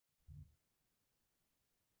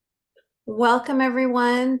Welcome,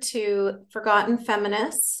 everyone, to Forgotten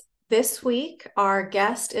Feminists. This week, our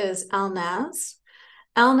guest is Elnaz.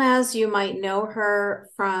 Elnaz, you might know her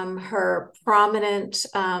from her prominent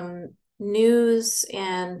news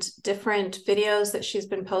and different videos that she's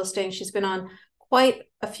been posting. She's been on quite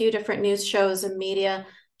a few different news shows and media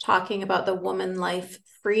talking about the woman life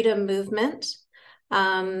freedom movement.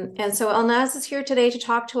 And so Elnaz is here today to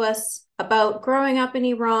talk to us about growing up in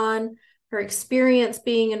Iran, her experience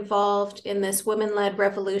being involved in this women-led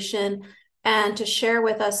revolution, and to share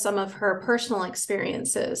with us some of her personal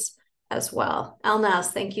experiences as well. Elnaz,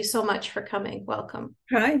 thank you so much for coming. Welcome.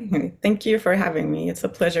 Hi, thank you for having me. It's a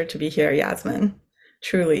pleasure to be here, Yasmin.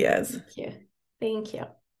 Truly is. Thank you. Thank you.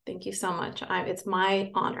 Thank you so much. It's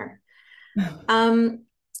my honor. Um,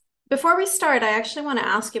 Before we start, I actually want to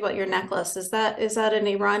ask you about your necklace. Is that an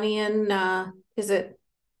Iranian? Is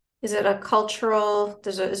it a cultural?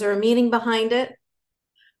 Is there a meaning behind it?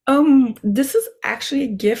 This is actually a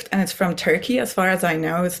gift and it's from Turkey, as far as I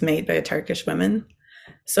know. It's made by a Turkish woman.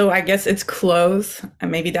 So I guess it's clothes,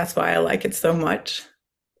 and maybe that's why I like it so much.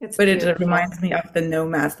 It's But it beautiful. reminds me of the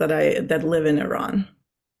nomads that live in Iran.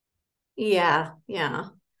 Yeah, yeah.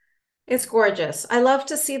 It's gorgeous. I love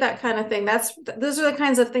to see that kind of thing. Those are the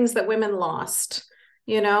kinds of things that women lost.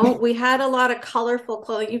 We had a lot of colorful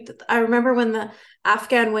clothing. I remember when the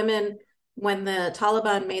Afghan women, when the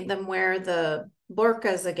Taliban made them wear the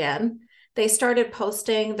burqas again, they started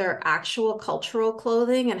posting their actual cultural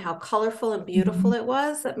clothing and how colorful and beautiful Mhm. it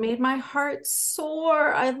was. That made my heart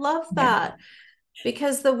soar. I love Yeah. that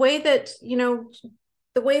because the way that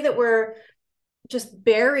we're just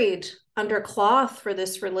buried under cloth for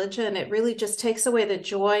this religion, it really just takes away the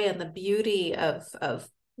joy and the beauty of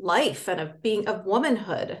life and of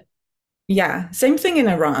womanhood. Yeah, same thing in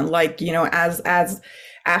Iran. Like, as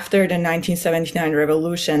after the 1979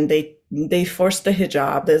 revolution, they forced the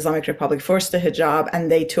hijab, the Islamic Republic forced the hijab,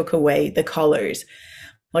 and they took away the colors.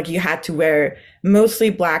 Like you had to wear mostly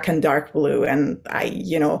black and dark blue. And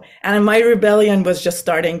my rebellion was just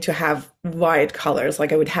starting to have white colors.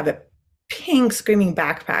 Like I would have a pink screaming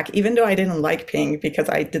backpack, even though I didn't like pink because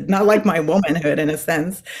I did not like my womanhood in a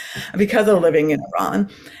sense because of Yeah. living in Iran.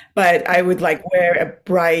 But I would like wear a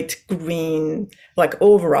bright green, like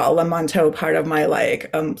overall, a manteau part of my like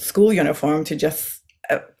school uniform to just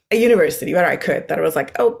a university where I could. That I was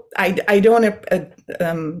like, oh, I don't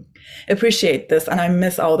appreciate this, and I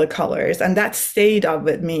miss all the colors, and that stayed up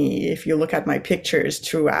with me. If you look at my pictures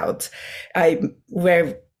throughout, I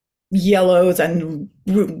wear yellows and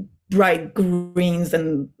bright greens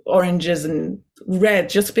and oranges and red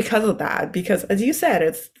just because of that. Because as you said,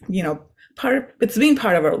 it's it's been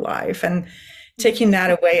part of our life, and taking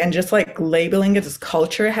that away and just like labeling it as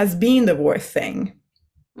culture has been the worst thing.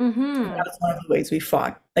 That Mm-hmm. was one of the ways we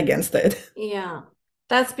fought against it. Yeah.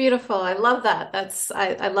 That's beautiful. I love that.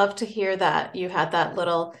 I love to hear that you had that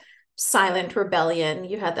little silent rebellion.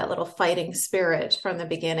 You had that little fighting spirit from the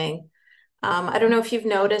beginning. I don't know if you've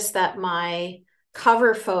noticed that my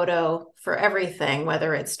cover photo for everything,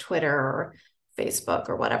 whether it's Twitter or Facebook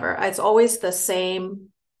or whatever, it's always the same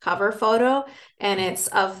cover photo. And it's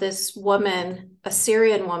of this woman, a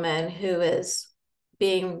Syrian woman who is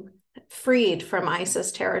being freed from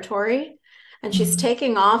ISIS territory. And she's Mhm.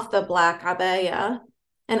 taking off the black abaya.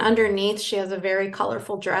 And underneath, she has a very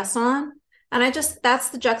colorful dress on. And that's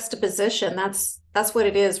the juxtaposition. That's what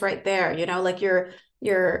it is right there. Like you're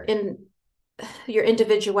in your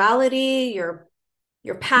individuality, your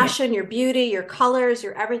Yeah. passion, your beauty, your colors,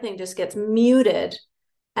 your everything just gets muted.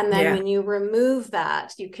 And then Yeah. when you remove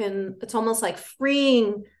that, it's almost like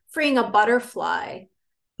freeing a butterfly,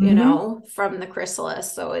 Hmm. from the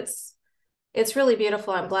chrysalis. So it's really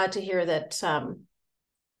beautiful. I'm glad to hear that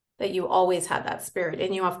you always had that spirit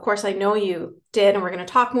in you. Of course, I know you did, and we're going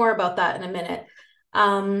to talk more about that in a minute.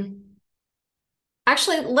 Um,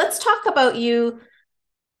 Actually, let's talk about you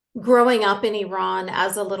growing up in Iran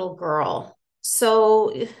as a little girl.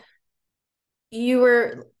 So you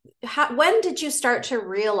were, when did you start to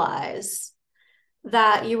realize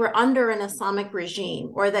that you were under an Islamic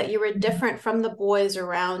regime or that you were different from the boys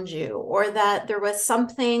around you or that there was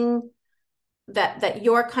something that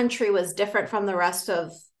your country was different from the rest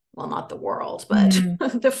of, well, not the world, but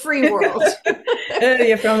Hmm. the free world?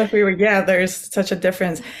 Yeah, from the freeway. Yeah, there's such a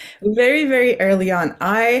difference. Very, very early on,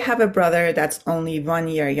 I have a brother that's only 1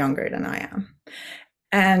 year younger than I am.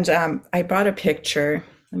 And I brought a picture.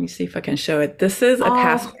 Let me see if I can show it. This is a Oh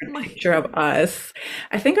passport my. picture of us.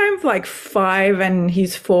 I think I'm like 5 and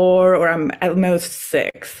he's 4, or I'm at most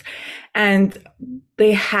 6. And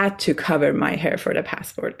they had to cover my hair for the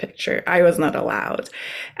passport picture. I was not allowed,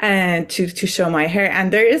 and to show my hair.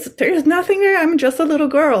 And there is nothing there. I'm just a little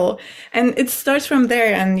girl, and it starts from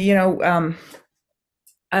there. And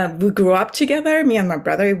we grew up together, me and my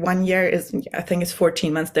brother. 1 year is, I think it's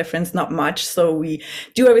 14 months difference, not much. So we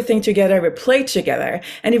do everything together, we play together.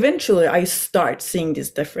 And eventually I start seeing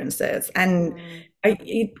these differences. And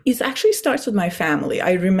Mm. it actually starts with my family.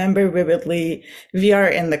 I remember vividly, we are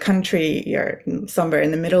in the country, or somewhere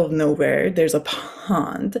in the middle of nowhere. There's a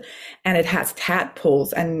pond and it has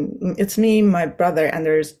tadpoles. And it's me, my brother, and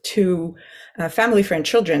there's two family friend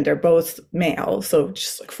children. They're both male. So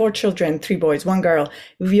just like 4 children, 3 boys, 1 girl.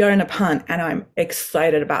 We are in a pond and I'm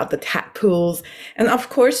excited about the tadpoles. And of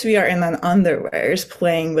course, we are in an underwears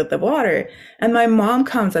playing with the water. And my mom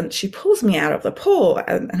comes and she pulls me out of the pool.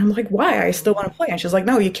 And I'm like, why? I still want to play. And she's like,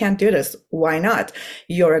 no, you can't do this. Why not?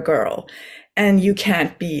 You're a girl. And you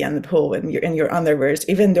can't be in the pool in your underwears,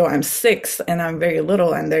 even though I'm 6 and I'm very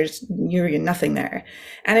little and there's you're nothing there.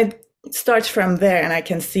 And it starts from there. And I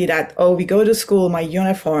can see that, oh, we go to school, my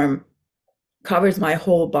uniform covers my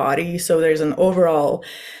whole body. So there's an overall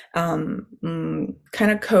kind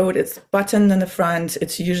of coat. It's buttoned in the front.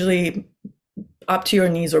 It's usually up to your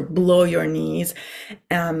knees or below your knees.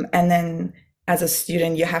 And then as a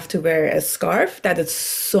student, you have to wear a scarf that is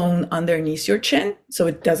sewn underneath your chin so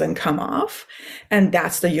it doesn't come off. And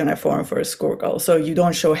that's the uniform for a schoolgirl. So you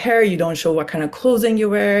don't show hair, you don't show what kind of clothing you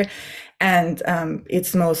wear. And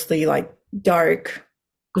it's mostly like dark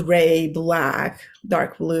gray, black,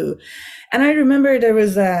 dark blue. And I remember there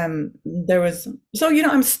was so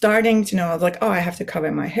I'm starting to know, I was like, oh, I have to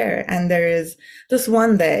cover my hair. And there is this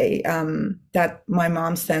one day that my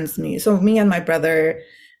mom sends me. So me and my brother,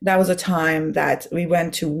 that was a time that we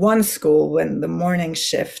went to one school when the morning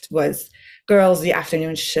shift was girls, the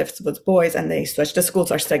afternoon shift was boys, and they switched. The schools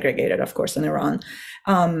are segregated, of course, in Iran.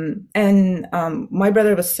 My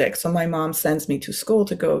brother was sick, so my mom sends me to school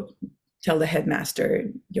to go tell the headmaster,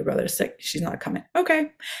 your brother's sick, she's not coming.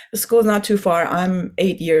 Okay, the school's not too far. I'm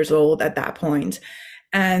 8 years old at that point.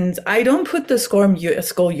 And I don't put the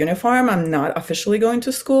school uniform. I'm not officially going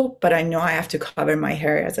to school, but I know I have to cover my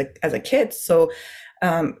hair as a kid. So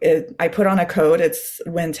I put on a coat, it's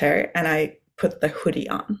winter, and I put the hoodie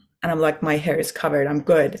on. And I'm like, my hair is covered, I'm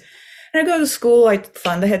good. And I go to school, I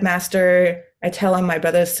find the headmaster, I tell him my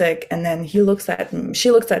brother's sick, and then she looks at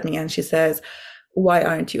me and she says, why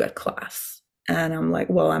aren't you at class? And I'm like,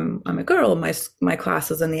 well, I'm a girl, my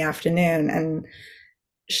class is in the afternoon. And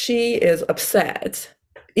she is upset,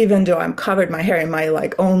 even though I'm covered my hair in my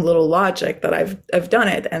like own little logic that I've done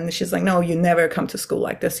it. And she's like, no, you never come to school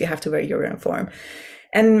like this, you have to wear your uniform.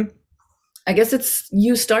 And I guess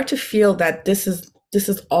you start to feel that this is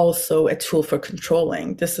also a tool for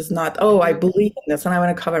controlling. This is not, oh, I believe in this and I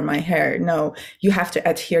want to cover my hair. No, you have to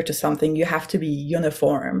adhere to something. You have to be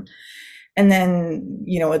uniform. And then,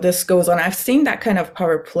 this goes on. I've seen that kind of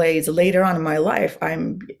power plays later on in my life.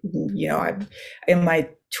 I'm in my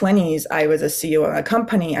 20s, I was a CEO of a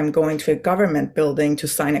company. I'm going to a government building to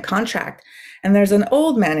sign a contract. And there's an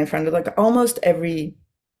old man in front of, like, almost every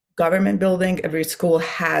government building, every school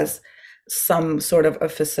has some sort of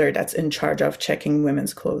officer that's in charge of checking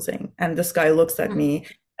women's clothing. And this guy looks at me,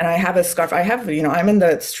 and I have a scarf. I'm in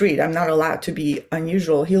the street. I'm not allowed to be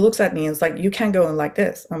unusual. He looks at me and is like, you can't go in like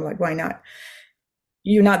this. I'm like, why not?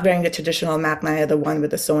 You're not wearing the traditional matnaya, the one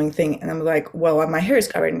with the sewing thing. And I'm like, well, my hair is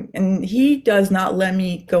covered. And he does not let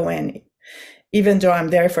me go in, even though I'm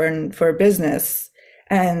there for business.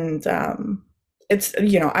 And it's,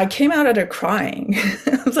 I came out of there crying.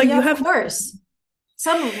 I was like, yeah, of course.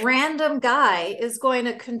 Some random guy is going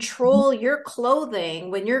to control your clothing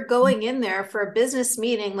when you're going in there for a business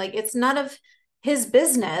meeting. Like, it's none of his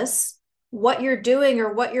business what you're doing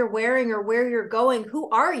or what you're wearing or where you're going. Who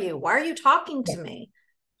are you? Why are you talking to me?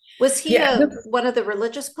 Was he one of the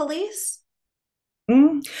religious police?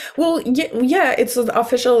 Well, yeah, it's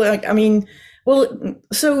official.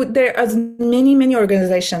 So there are many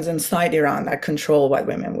organizations inside Iran that control what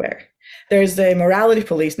women wear. There's the morality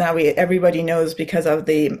police. Now everybody knows because of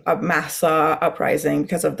the Masih uprising,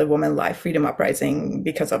 because of the woman life freedom uprising,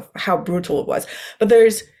 because of how brutal it was. But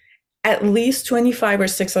there's at least 25 or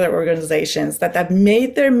six other organizations that have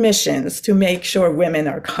made their missions to make sure women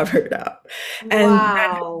are covered up. And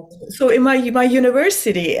Wow. so in my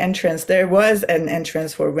university entrance, there was an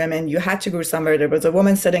entrance for women. You had to go somewhere. There was a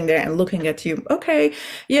woman sitting there and looking at you. Okay,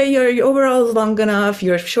 yeah, your overall is long enough.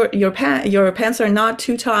 Your short, your pants are not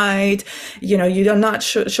too tight. You know, you're not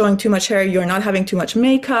showing too much hair. You're not having too much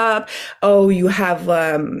makeup. Oh, you have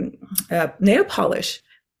nail polish.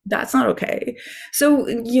 That's not okay. So,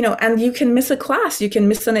 you know, and you can miss a class, you can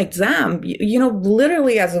miss an exam. You know,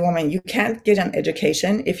 literally as a woman, you can't get an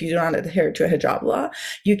education if you do not adhere to a hijab law.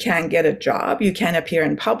 You can't get a job. You can't appear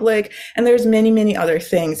in public. And there's many, many other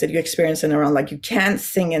things that you experience in Iran. Like you can't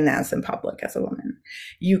sing and dance in public as a woman.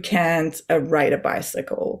 You can't ride a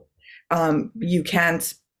bicycle. You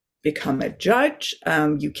can't become a judge.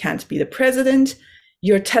 You can't be the president.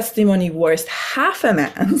 Your testimony worth half a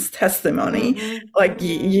man's testimony. Mm-hmm. Like,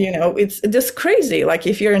 Mm-hmm. you know, it's just crazy. Like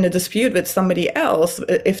if you're in a dispute with somebody else,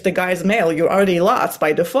 if the guy's male, you already lost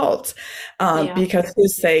by default, Yeah. because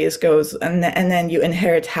his say goes, and then you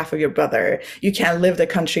inherit half of your brother. You can't live the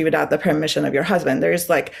country without the permission of your husband. There's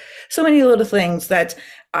like so many little things that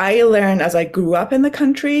I learned as I grew up in the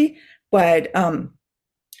country, but,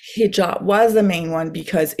 hijab was the main one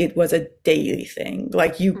because it was a daily thing.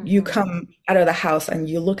 Like you Mm-hmm. come out of the house and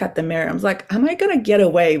you look at the mirror. I'm like, am I gonna get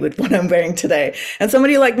away with what I'm wearing today? And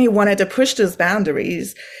somebody like me wanted to push those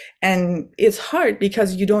boundaries. And it's hard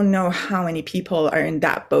because you don't know how many people are in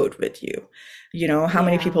that boat with you. You know, how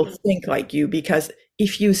many Yeah. people think like you, because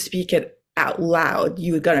if you speak it out loud,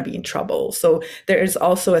 you're gonna be in trouble. So there is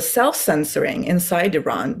also a self-censoring inside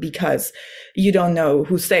Iran because you don't know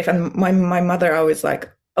who's safe. And my mother always like,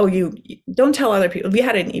 oh, you don't tell other people. We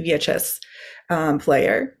had an EVHS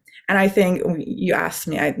player. And I think you asked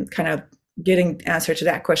me, I'm kind of getting answer to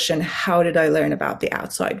that question. How did I learn about the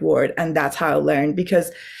outside world? And that's how I learned,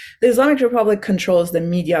 because the Islamic Republic controls the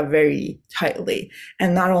media very tightly.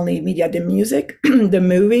 And not only media, the music, the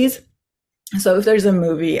movies. So if there's a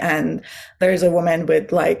movie and there's a woman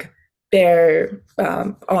with like bare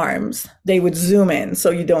arms, they would zoom in so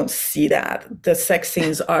you don't see that. The sex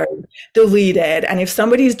scenes are deleted. And if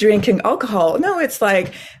somebody's drinking alcohol, no, it's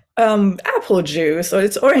like apple juice or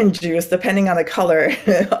it's orange juice, depending on the color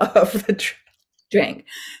of the drink.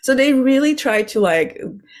 So they really try to like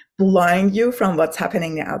blind you from what's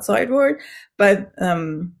happening in the outside world. But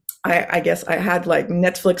I guess I had like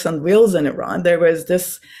Netflix on wheels in Iran. There was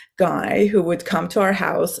this guy who would come to our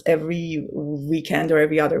house every weekend or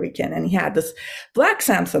every other weekend, and he had this black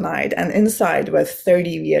Samsonite, and inside was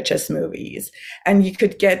 30 VHS movies, and you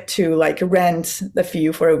could get to like rent a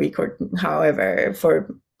few for a week or however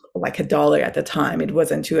for like $1 at the time. It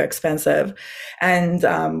wasn't too expensive. And,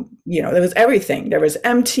 you know, there was everything. There was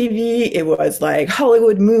MTV. It was like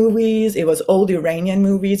Hollywood movies. It was old Iranian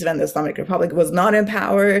movies when the Islamic Republic was not in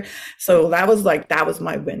power. So that was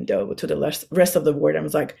my window to the rest of the world. I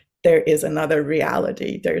was like, there is another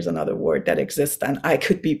reality. There's another world that exists, and I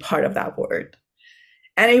could be part of that world.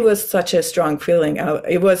 And it was such a strong feeling.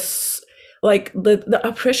 It was like the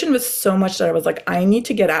oppression was so much that I was like, I need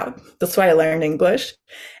to get out. That's why I learned English.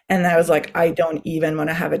 And I was like, I don't even want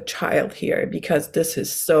to have a child here because this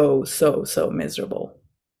is so, so, so miserable.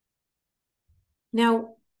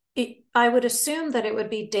 Now, I would assume that it would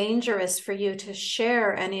be dangerous for you to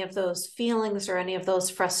share any of those feelings or any of those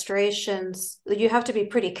frustrations. You have to be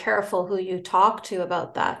pretty careful who you talk to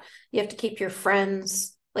about that. You have to keep your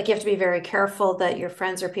friends, like you have to be very careful that your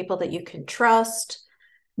friends are people that you can trust.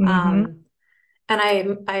 Mm-hmm. Um,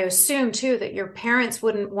 and I assume too that your parents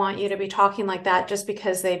wouldn't want you to be talking like that just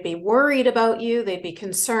because they'd be worried about you. They'd be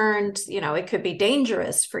concerned. You know, it could be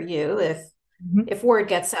dangerous for you Mm-hmm. if word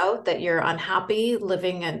gets out that you're unhappy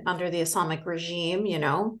living under the Islamic regime, you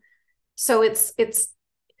know. So it's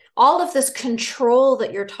all of this control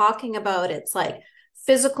that you're talking about. It's like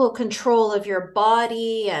physical control of your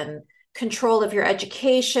body and control of your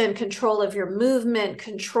education, control of your movement,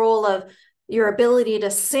 control of your ability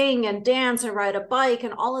to sing and dance and ride a bike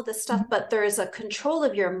and all of this stuff. But there's a control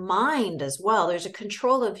of your mind as well. There's a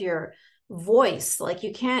control of your voice. Like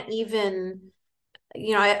you can't even,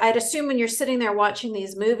 you know, I'd assume when you're sitting there watching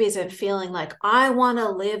these movies and feeling like, I want to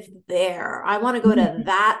live there. I want to go to Mm-hmm.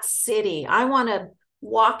 that city. I want to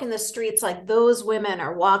walk in the streets like those women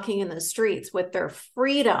are walking in the streets with their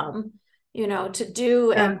freedom, you know, to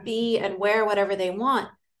do Yeah. and be and wear whatever they want.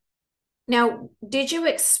 Now, did you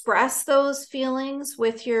express those feelings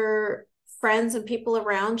with your friends and people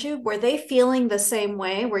around you? Were they feeling the same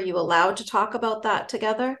way? Were you allowed to talk about that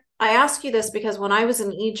together? I ask you this because when I was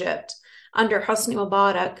in Egypt under Hosni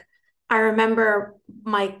Mubarak, I remember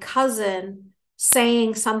my cousin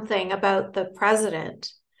saying something about the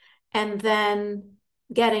president. and then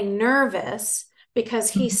getting nervous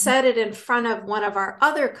because he Mhm. said it in front of one of our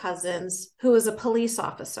other cousins who is a police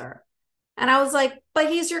officer. And I was like, but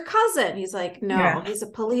he's your cousin. He's like, no, Yeah. he's a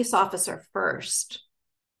police officer first.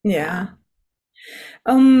 Yeah.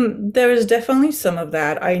 Yeah. There was definitely some of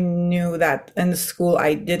that. I knew that in school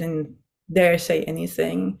I didn't dare say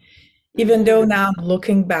anything, even though Mm-hmm. now I'm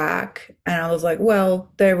looking back and I was like,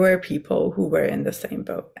 well, there were people who were in the same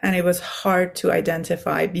boat. And it was hard to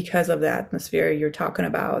identify because of the atmosphere you're talking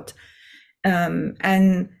about.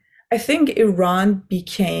 And I think Iran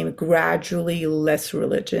became gradually less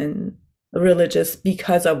religious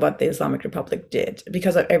because of what the Islamic Republic did,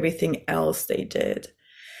 because of everything else they did.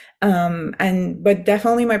 And but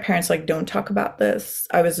definitely my parents like don't talk about this.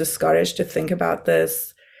 I was discouraged to think about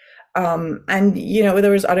this. And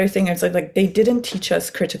there was other things. It's like they didn't teach us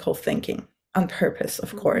critical thinking on purpose, of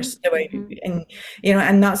Mm-hmm. course. The way Mm-hmm.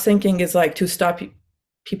 and not thinking is like to stop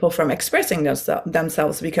people from expressing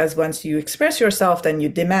themselves, because once you express yourself, then you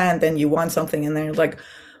demand, then you want something, and then you're like,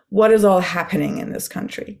 what is all happening in this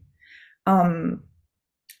country? Um,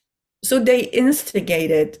 so they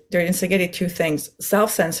instigated two things: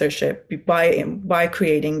 self-censorship by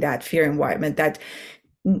creating that fear environment that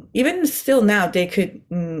even still now they could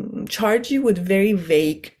charge you with very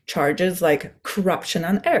vague charges like corruption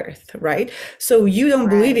on earth, right? So you don't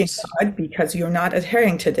believe in Right. God because you're not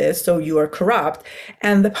adhering to this, so you are corrupt,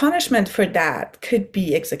 and the punishment for that could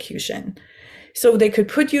be execution. So they could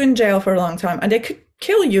put you in jail for a long time, and they could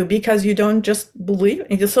kill you because you don't just believe.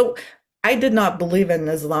 So I did not believe in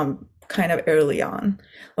Islam kind of early on.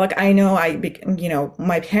 Like I know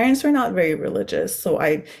my parents were not very religious. So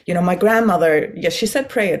my grandmother, yes, she said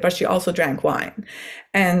pray it, but she also drank wine.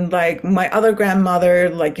 And like my other grandmother,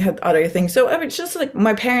 like had other things. So I mean, just like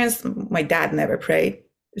my dad never prayed.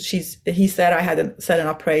 He said I hadn't said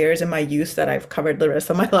enough prayers in my youth that I've covered the rest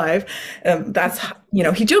of my life.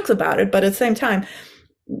 He jokes about it, but at the same time,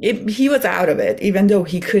 he was out of it, even though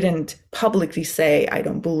he couldn't publicly say, I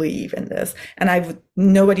don't believe in this. And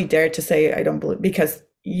nobody dared to say, I don't believe, because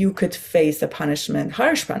you could face a punishment,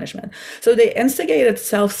 harsh punishment. So they instigated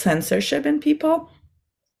self-censorship in people,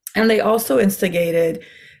 and they also instigated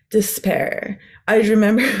despair. I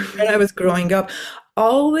remember when I Mm-hmm. was growing up,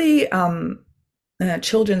 all the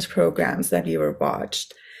children's programs that we were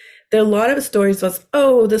watched, there a lot of stories was,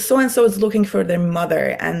 oh, the so and so is looking for their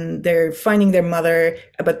mother and they're finding their mother,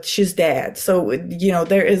 but she's dead. So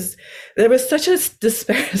there was such a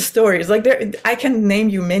despair stories. Like I can name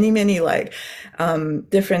you many like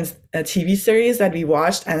different TV series that we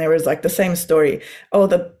watched, and there was like the same story. Oh,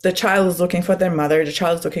 the child is looking for their mother, the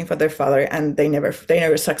child is looking for their father, and they never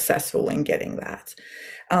successful in getting that.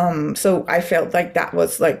 So I felt like that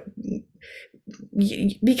was like,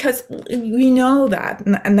 because we know that,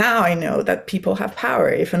 and now I know that people have power.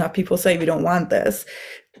 If enough people say we don't want this,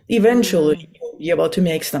 eventually Mm-hmm. you'll be able to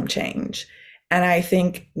make some change. And I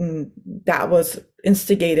think that was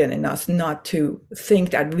instigated in us not to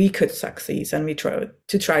think that we could succeed, and we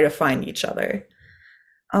try to find each other.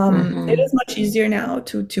 It Mm-hmm. is much easier now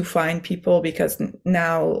to find people, because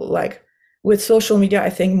now, like with social media, I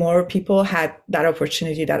think more people had that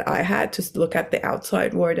opportunity that I had to look at the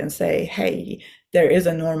outside world and say, "Hey, there is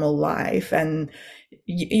a normal life, and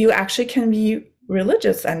you actually can be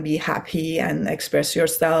religious and be happy and express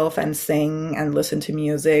yourself and sing and listen to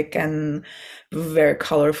music and wear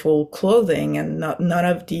colorful clothing, and none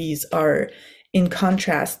of these are in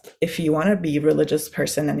contrast if you want to be a religious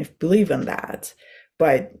person and if you believe in that."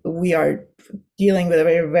 But we are dealing with a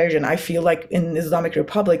very version. I feel like in Islamic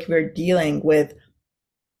Republic, we're dealing with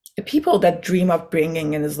people that dream of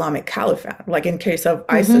bringing an Islamic caliphate. Like in case of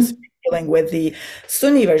ISIS, Mm-hmm. we're dealing with the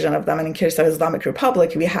Sunni version of them, and in case of Islamic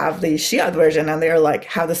Republic, we have the Shiite version, and they're like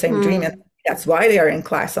have the same dream, and Mm. that's why they are in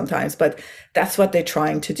class sometimes. But that's what they're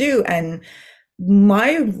trying to do. And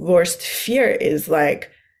my worst fear is like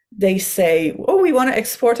they say, oh, we want to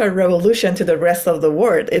export our revolution to the rest of the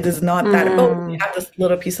world. It is not that, oh, we Mm. have this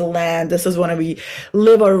little piece of land. This is when we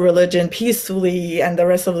live our religion peacefully and the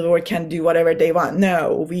rest of the world can do whatever they want.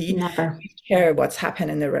 No, Never. we care what's happening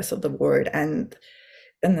in the rest of the world. And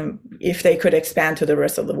then if they could expand to the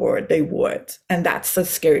rest of the world, they would. And that's a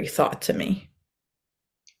scary thought to me.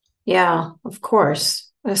 Yeah, of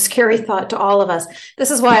course. A scary thought to all of us.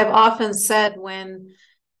 This is why I've often said when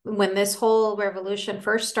this whole revolution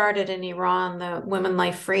first started in Iran, the women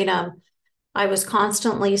life freedom, I was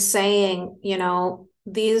constantly saying,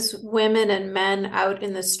 these women and men out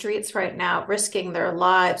in the streets right now, risking their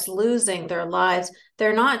lives, losing their lives,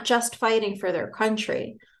 they're not just fighting for their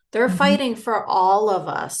country. They're Mhm. fighting for all of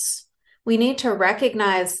us. we need to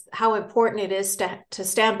recognize how important it is to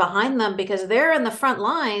stand behind them, because they're in the front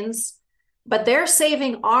lines, but they're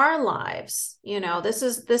saving our lives. This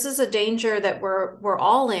is a danger that we're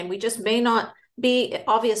all in. We just may not be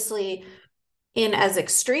obviously in as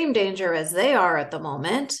extreme danger as they are at the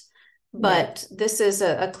moment, Right. but this is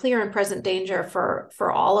a clear and present danger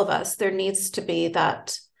for all of us. There needs to be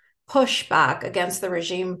that pushback against the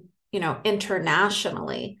regime,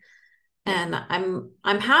 internationally. Yeah. And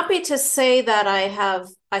I'm happy to say that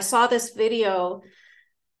I saw this video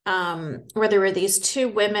where there were these two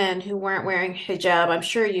women who weren't wearing hijab. I'm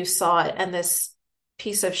sure you saw it. And this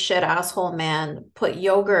piece of shit asshole man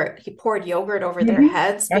he poured yogurt over their Hmm.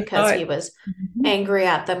 heads I saw because he it. was Mhm. angry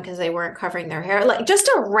at them because they weren't covering their hair. Like just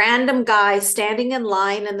a random guy standing in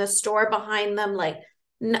line in the store behind them, like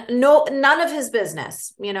no, none of his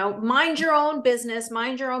business. Mind your own business,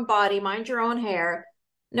 mind your own body, mind your own hair.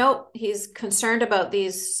 Nope, he's concerned about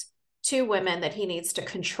these two women that he needs to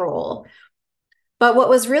control. But what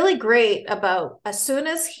was really great about, as soon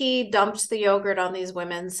as he dumped the yogurt on these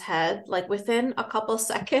women's head, like within a couple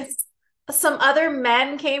seconds, some other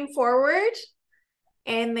men came forward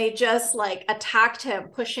and they just like attacked him,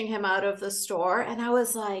 pushing him out of the store. And I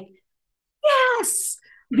was like, yes,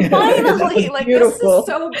 finally, That's like this is beautiful.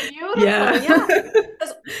 so beautiful. Yeah. Yeah.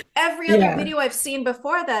 Because every other Yeah. video I've seen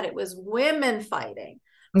before that, it was women fighting,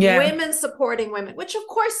 Yeah. women supporting women, which of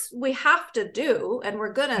course we have to do and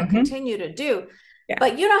we're going to Hmm. continue to do. Yeah.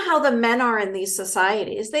 But you know how the men are in these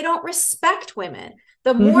societies, they don't respect women.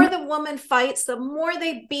 The more Hmm. the woman fights, the more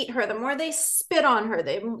they beat her, the more they spit on her,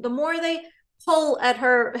 the more they pull at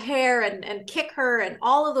her hair and kick her and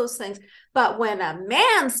all of those things. But when a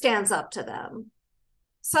man stands up to them,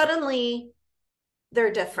 suddenly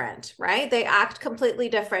they're different, right? They act completely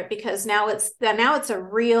different because now it's a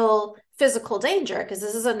real physical danger, because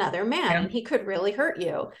this is another man Yeah. and he could really hurt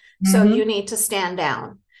you. So you Hmm. need to stand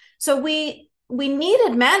down. So we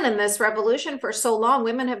needed men in this revolution for so long.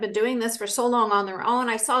 Women have been doing this for so long on their own.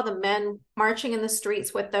 I saw the men marching in the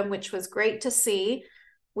streets with them, which was great to see.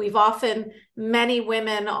 Many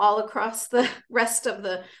women all across the rest of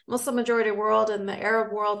the Muslim majority world and the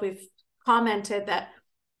Arab world, we've commented that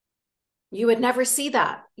you would never see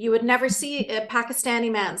that. You would never see a Pakistani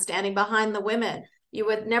man standing behind the women. You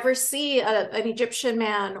would never see an Egyptian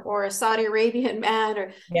man or a Saudi Arabian man,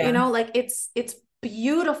 or Yeah. like it's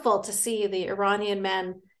beautiful to see the Iranian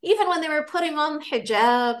men, even when they were putting on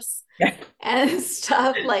hijabs Yeah. and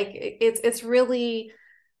stuff. Like it's really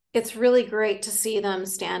great to see them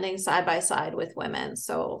standing side by side with women.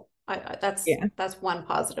 So that's Yeah. that's one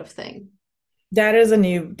positive thing. That is a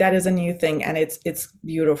new thing, and it's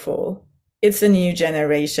beautiful. It's a new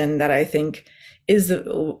generation that I think is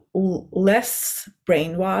less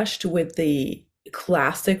brainwashed with the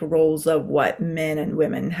classic roles of what men and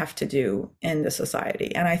women have to do in the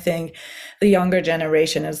society. And I think the younger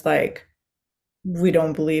generation is like, we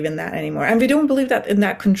don't believe in that anymore, and we don't believe that in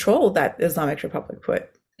that control that Islamic Republic put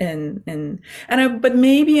in. But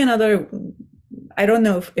maybe another, I don't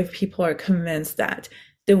know if people are convinced that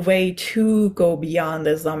the way to go beyond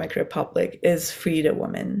the Islamic Republic is free the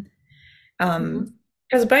women. Mm-hmm.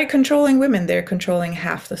 Because by controlling women, they're controlling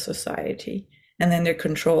half the society. And then they're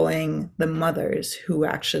controlling the mothers who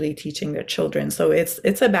actually teaching their children. So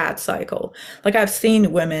it's a bad cycle. Like I've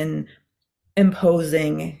seen women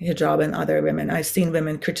imposing hijab on other women. I've seen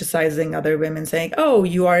women criticizing other women saying, "Oh,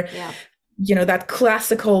 you are Yeah. that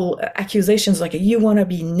classical accusations like you want to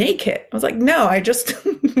be naked." I was like, no, I just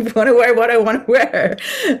want to wear what I want to wear.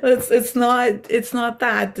 It's not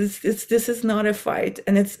that this is not a fight,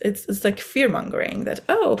 and it's like fear mongering that,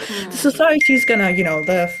 oh, the Hmm. society is gonna,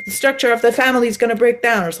 the structure of the family is gonna break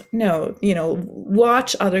down. Or like, no,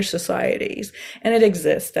 watch other societies, and it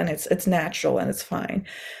exists, and it's natural, and it's fine.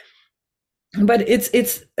 But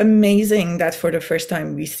it's amazing that for the first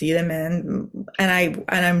time we see them and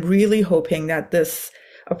I'm really hoping that this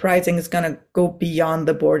uprising is going to go beyond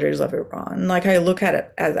the borders of Iran. Like I look at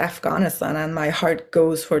it as Afghanistan, and my heart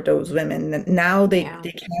goes for those women. And now they Yeah.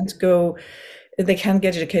 they can't go, they can't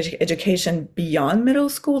get education beyond middle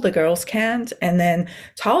school. The girls can't. And then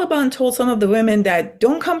Taliban told some of the women that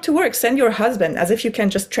don't come to work, send your husband, as if you can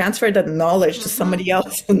just transfer that knowledge to Mm-hmm. somebody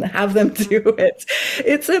else and have them do Mm-hmm. it.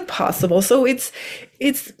 It's impossible. So it's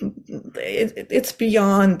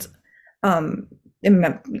beyond um,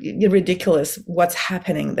 ridiculous what's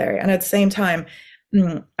happening there. And at the same time,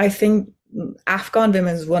 I think Afghan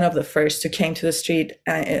women is one of the first who came to the street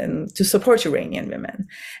and to support Iranian women,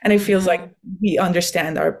 and it feels like Mm-hmm. we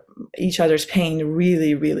understand each other's pain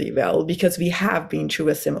really, really well because we have been through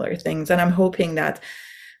a similar things. And I'm hoping that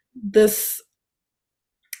this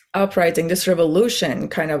uprising, this revolution,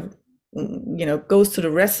 kind of goes to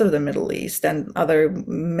the rest of the Middle East, and other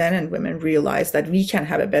men and women realize that we can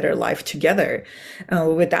have a better life together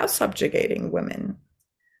without subjugating women.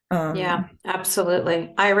 Yeah,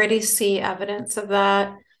 absolutely. I already see evidence of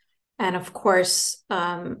that. And of course,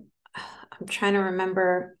 I'm trying to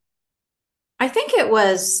remember. I think it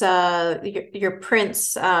was your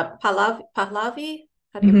prince Pahlavi.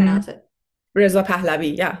 How do you Mm-hmm. pronounce it? Reza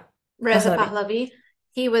Pahlavi, yeah. Reza Pahlavi. Pahlavi.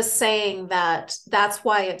 He was saying that that's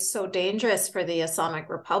why it's so dangerous for the Islamic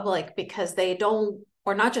Republic, because they don't,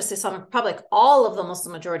 or not just the Islamic Republic, all of the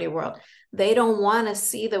Muslim majority world, they don't want to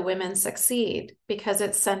see the women succeed, because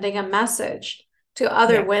it's sending a message to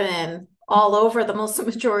other Yeah. women all over the Muslim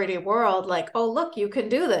majority world, like, oh, look, you can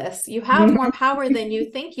do this. You have more Mhm. power than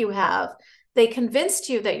you think you have. They convinced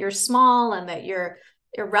you that you're small and that you're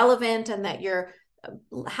irrelevant and that you're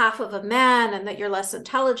half of a man and that you're less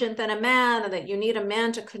intelligent than a man and that you need a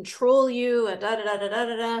man to control you and da da da da da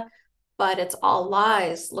da da. But it's all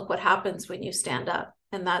lies. Look what happens when you stand up.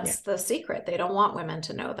 And Yeah. that's the secret. They don't want women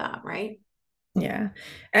to know that, right? Yeah.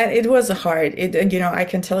 And it was hard. I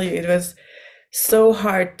can tell you, it was so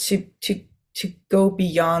hard to go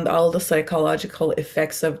beyond all the psychological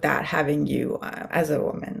effects of that having you as a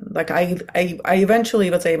woman. Like I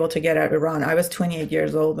eventually was able to get out of Iran. I was 28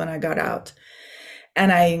 years old when I got out. And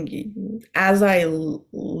as I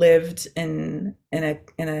lived in a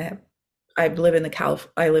I live in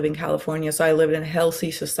California, so I lived in a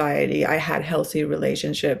healthy society. I had healthy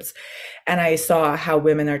relationships, and I saw how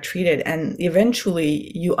women are treated. And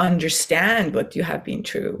eventually, you understand what you have been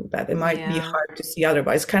through. That it might be Yeah. hard to see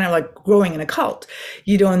otherwise. Kind of like growing in a cult.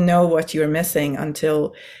 You don't know what you're missing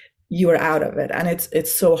until you are out of it, and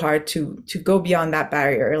it's so hard to go beyond that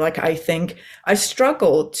barrier. Like I think I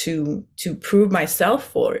struggle to prove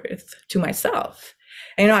myself worth to myself.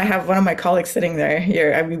 And, I have one of my colleagues sitting there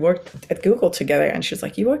here, and we worked at Google together, and she's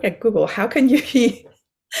like, you work at Google, how can you be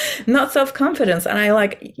not self-confidence? And I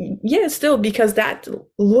like, yeah, still, because that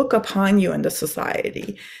look upon you in the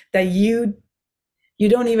society that you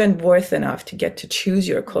don't even worth enough to get to choose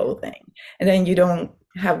your clothing, and then you don't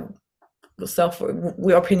have self,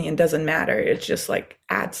 your opinion doesn't matter. It just like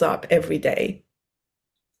adds up every day.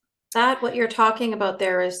 That what you're talking about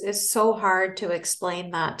there is so hard to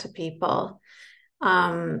explain that to people.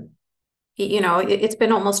 Um, it's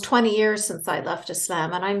been almost 20 years since I left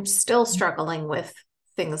Islam, and I'm still struggling with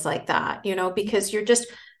things like that, because you're just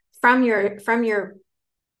from your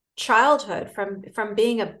childhood, from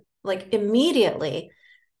being a like immediately,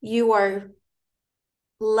 you are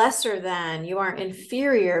lesser than, you are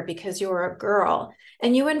inferior because you're a girl.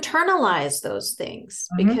 And you internalize those things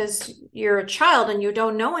Mhm. because you're a child and you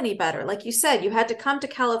don't know any better. Like you said, you had to come to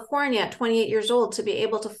California at 28 years old to be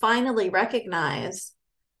able to finally recognize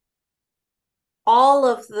all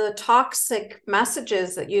of the toxic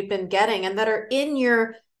messages that you'd been getting and that are in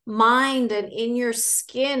your mind and in your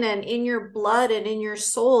skin and in your blood and in your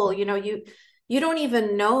soul. You don't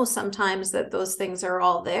even know sometimes that those things are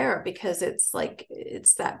all there, because it's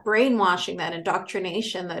that brainwashing, that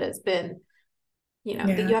indoctrination that has been, that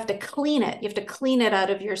Yeah. you have to clean it. You have to clean it out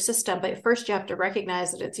of your system, but first you have to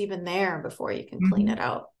recognize that it's even there before you can clean Mhm. it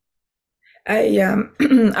out. I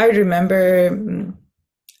I remember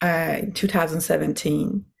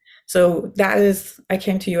 2017. So that is, I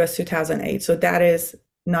came to US 2008. So that is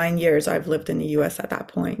 9 years I've lived in the US at that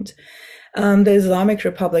point. The Islamic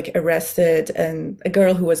Republic arrested a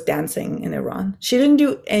girl who was dancing in Iran. She didn't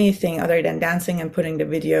do anything other than dancing and putting the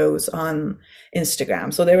videos on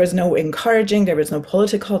Instagram. So there was no encouraging, there was no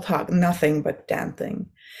political talk, nothing but dancing.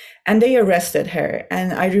 And they arrested her.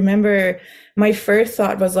 And I remember my first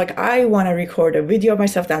thought was like, I want to record a video of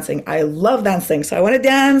myself dancing. I love dancing. So I want to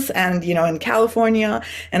dance and, in California,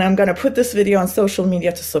 and I'm going to put this video on social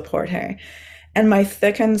media to support her. And my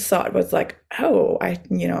second thought was like, oh, I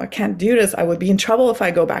can't do this. I would be in trouble if I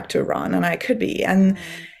go back to Iran, and I could be. And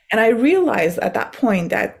I realized at that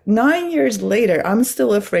point that 9 years later, I'm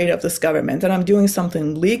still afraid of this government, and I'm doing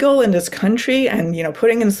something legal in this country, and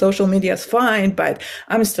putting in social media is fine, but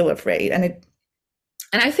I'm still afraid. And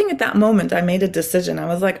I think at that moment I made a decision. I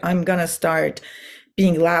was like, I'm gonna start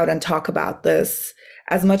being loud and talk about this,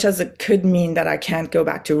 as much as it could mean that I can't go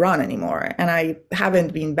back to Iran anymore. And I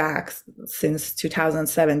haven't been back since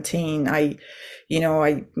 2017.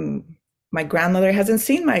 My grandmother hasn't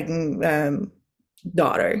seen my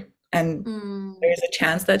daughter, and Mm. there's a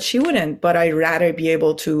chance that she wouldn't. But I'd rather be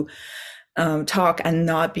able to talk and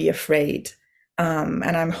not be afraid. And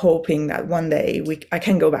I'm hoping that one day I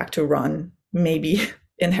can go back to Iran, maybe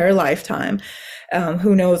in her lifetime.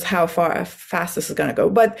 Who knows how fast this is going to go?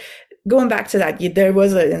 But going back to that, there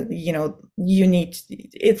was a, you need,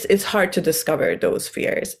 it's hard to discover those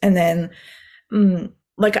fears. And then,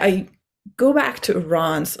 like, I go back to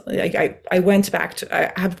Iran. Like, I went back to,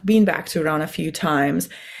 I have been back to Iran a few times.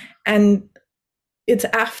 And it's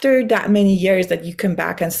after that many years that you come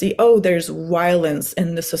back and see, oh, there's violence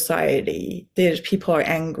in the society. There's people are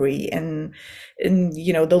angry, and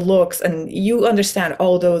the looks, and you understand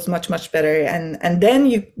all those much, much better. And then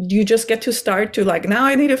you just get to start to, like, now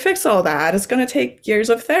I need to fix all that. It's going to take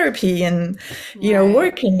years of therapy and, Right.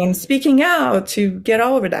 working and speaking out to get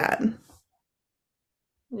over that.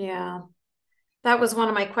 Yeah. That was one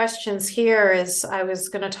of my questions here is I was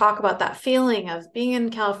going to talk about that feeling of being in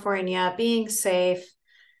California, being safe.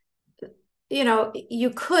 You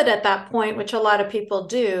could at that point, which a lot of people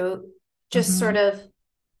do, just sort Hmm. of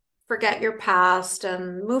forget your past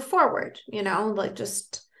and move forward, like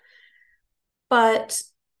just, but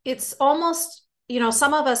it's almost,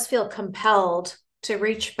 some of us feel compelled to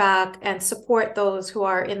reach back and support those who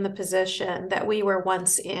are in the position that we were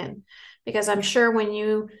once in. Because I'm sure when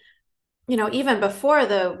even before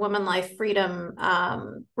the women life freedom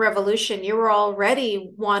revolution, you were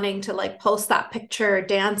already wanting to like post that picture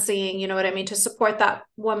dancing, you know what I mean, to support that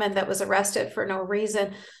woman that was arrested for no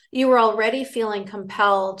reason. You were already feeling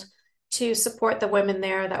compelled to support the women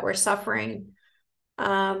there that were suffering. So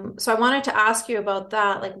I wanted to ask you about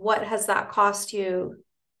that. Like, what has that cost you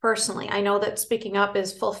personally? I know that speaking up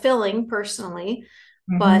is fulfilling personally,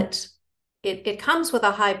 Hmm. but it comes with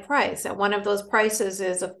a high price. And one of those prices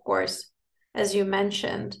is, of course, as you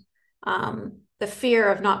mentioned, the fear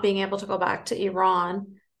of not being able to go back to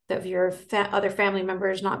Iran, of your other family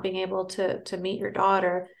members not being able to meet your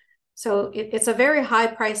daughter. So it's a very high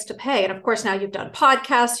price to pay. And of course, now you've done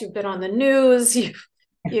podcasts, you've been on the news,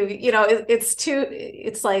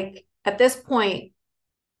 it's like at this point,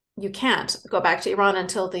 you can't go back to Iran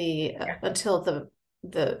until the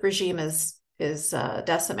regime is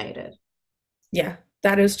decimated. Yeah,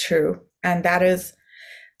 that is true. And that is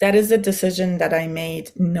a decision that I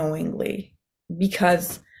made knowingly,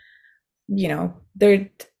 because, there,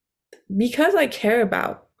 because I care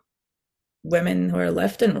about women who are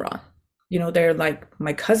left in Iran. They're like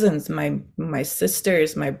my cousins, my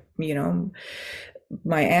sisters, my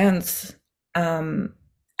aunts. And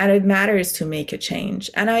it matters to make a change.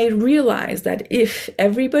 And I realize that if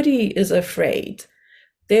everybody is afraid,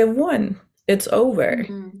 they have won. It's over.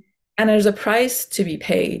 Mm-hmm. And there's a price to be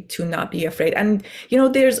paid to not be afraid. And,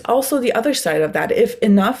 there's also the other side of that. If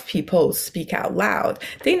enough people speak out loud,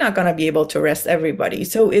 they're not going to be able to arrest everybody.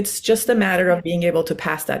 So it's just a matter of being able to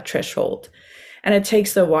pass that threshold. And it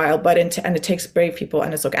takes a while, and it takes brave people.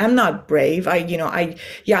 And it's like, I'm not brave. I'm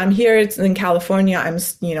here. It's in California.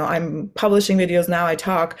 I'm publishing videos now. I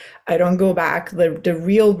talk. I don't go back. The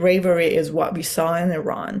real bravery is what we saw in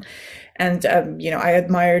Iran. And, I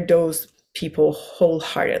admire those people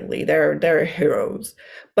wholeheartedly. They're heroes.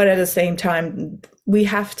 But at the same time, we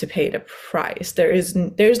have to pay the price. There's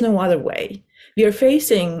no other way. We are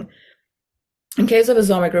facing, in case of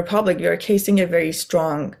Islamic Republic, we are facing a very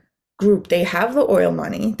strong group. They have the oil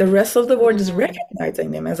money. The rest of the world is Mm-hmm.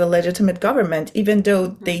 recognizing them as a legitimate government, even though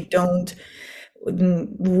they don't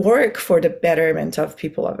work for the betterment of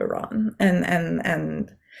people of Iran. And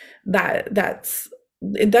that's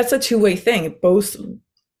a two-way thing. Both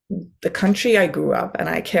the country I grew up and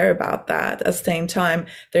I care about that. At the same time,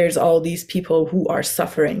 there's all these people who are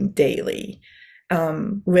suffering daily.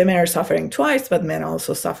 Women are suffering twice, but men are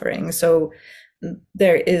also suffering. So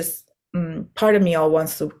there is part of me all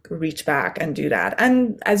wants to reach back and do that.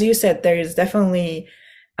 And as you said, there is definitely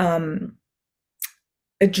a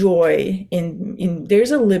joy in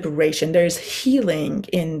there's a liberation, there's healing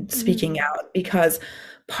in speaking Mm-hmm. out, because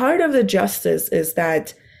part of the justice is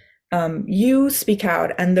that you speak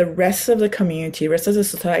out and the rest of the community, rest of the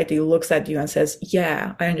society looks at you and says,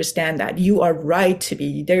 yeah, I understand that. You are right to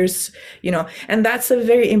be. And that's a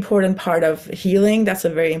very important part of healing. That's a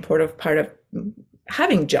very important part of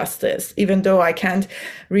having justice, even though I can't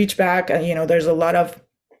reach back. And, there's a lot of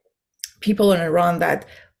people in Iran that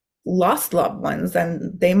lost loved ones,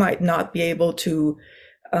 and they might not be able to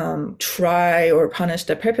try or punish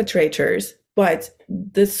the perpetrators, but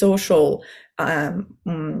the social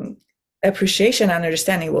appreciation and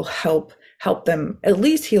understanding will help them at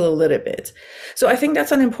least heal a little bit. So I think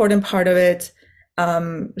that's an important part of it.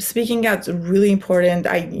 Speaking out is really important.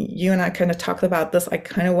 You and I kind of talked about this. I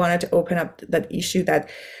kind of wanted to open up that issue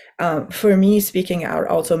that for me, speaking out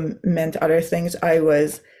also meant other things. I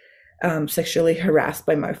was sexually harassed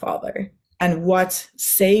by my father. And what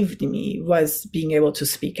saved me was being able to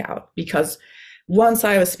speak out, because once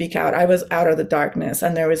I was speak out, I was out of the darkness,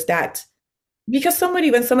 and there was that because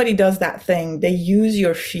when somebody does that thing, they use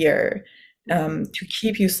your fear to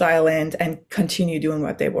keep you silent and continue doing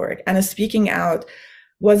what they work. And speaking out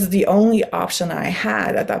was the only option I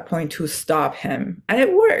had at that point to stop him, and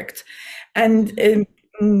it worked. And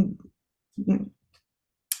mm,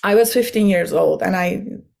 I was 15 years old, and I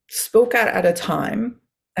spoke out at a time,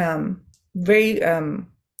 very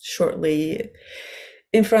shortly,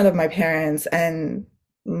 in front of my parents, and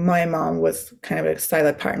my mom was kind of a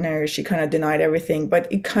silent partner. She kind of denied everything,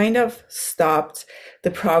 but it kind of stopped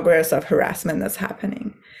the progress of harassment that's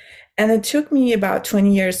happening. And it took me about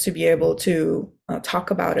 20 years to be able to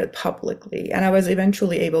talk about it publicly. And I was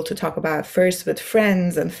eventually able to talk about it first with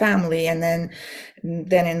friends and family, and then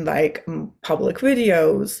in like public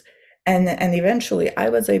videos. And eventually I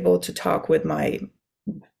was able to talk with my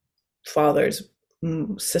father's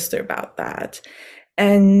sister about that.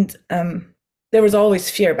 And there was always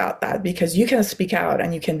fear about that, because you can speak out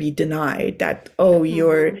and you can be denied that, oh, you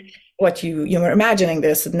were imagining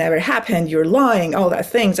this, it never happened, you're lying, all that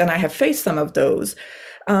things. And I have faced some of those.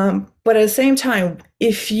 But at the same time,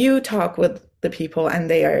 if you talk with the people and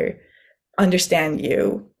they understand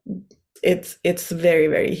you, it's very,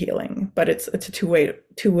 very healing. But it's a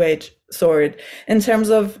two-way sword. In terms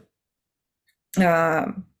of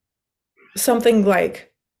something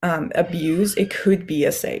like abuse, it could be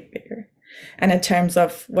a savior. And in terms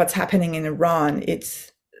of what's happening in Iran,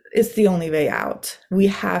 it's the only way out. We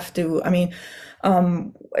have to, I mean,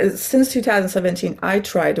 since 2017, I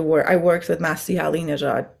worked with Masih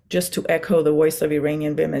Alinejad just to echo the voice of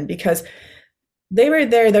Iranian women, because they were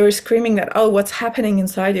there, they were screaming that, oh, what's happening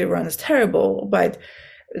inside Iran is terrible. But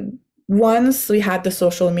once we had the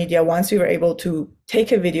social media, once we were able to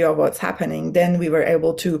take a video of what's happening, then we were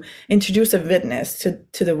able to introduce a witness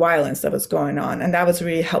to the violence that was going on. And that was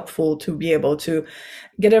really helpful to be able to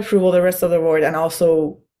get approval the rest of the world, and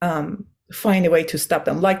also find a way to stop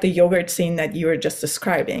them, like the yogurt scene that you were just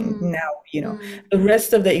describing. Now, the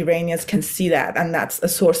rest of the Iranians can see that, and that's a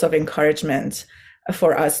source of encouragement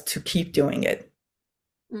for us to keep doing it.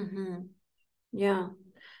 Yeah,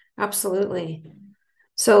 absolutely.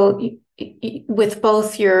 So with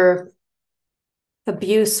both your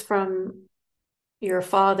abuse from your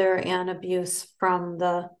father and abuse from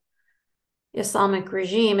the Islamic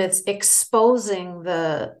regime, it's exposing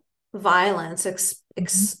the violence,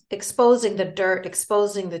 exposing the dirt,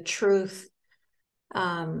 exposing the truth,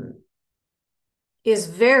 is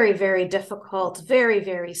very, very difficult, very,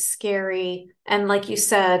 very scary. And like you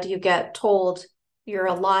said, you get told you're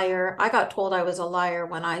a liar. I got told I was a liar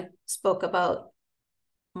when I spoke about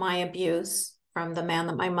my abuse from the man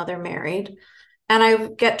that my mother married. And I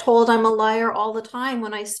get told I'm a liar all the time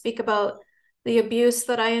when I speak about the abuse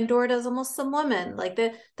that I endured as a Muslim woman. Like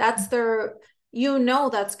that's their,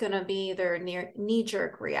 that's going to be their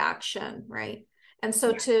knee-jerk reaction, right? And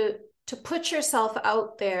so to put yourself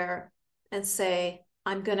out there and say,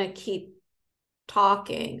 I'm going to keep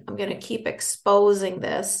talking, I'm going to keep exposing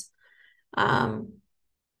this,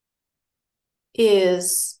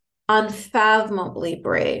 is unfathomably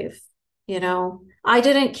brave. I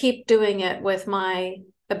didn't keep doing it with my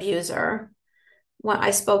abuser. When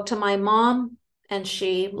I spoke to my mom, and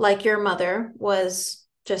she, like your mother, was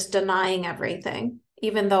just denying everything,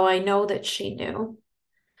 even though I know that she knew.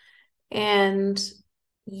 And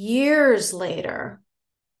years later,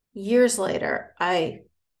 I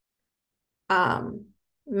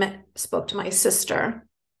spoke to my sister,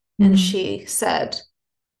 and she said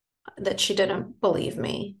that she didn't believe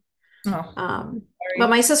me. But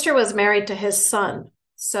my sister was married to his son,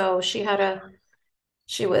 so it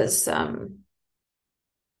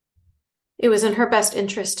was in her best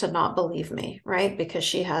interest to not believe me, right? Because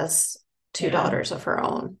she has two daughters of her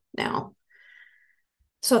own now.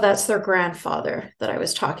 So that's their grandfather that I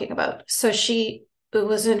was talking about. So it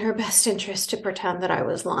was in her best interest to pretend that I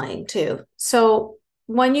was lying too. So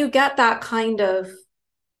when you get that kind of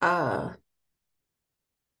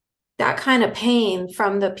pain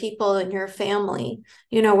from the people in your family,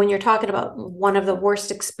 when you're talking about one of the worst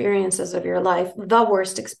experiences of your life, the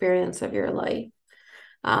worst experience of your life,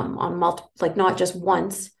 on multiple, like not just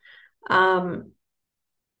once, and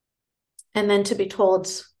then to be told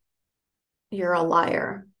you're a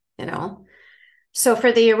liar, So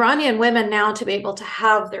for the Iranian women now to be able to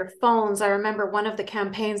have their phones, I remember one of the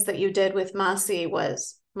campaigns that you did with Masih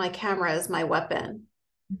was "My camera is my weapon."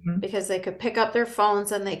 Because they could pick up their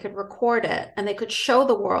phones and they could record it, and they could show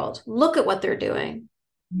the world, look at what they're doing.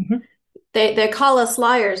 They call us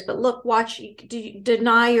liars, but look, watch, you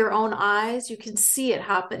deny your own eyes, you can see it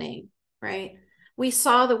happening, right? We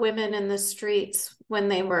saw the women in the streets when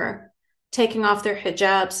they were taking off their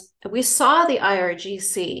hijabs. We saw the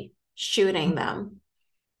IRGC shooting them.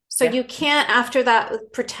 So Yeah. you can't, after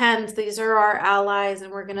that, pretend these are our allies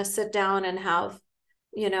and we're going to sit down and have,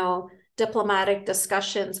 diplomatic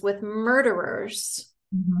discussions with murderers,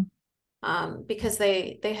 Mhm. because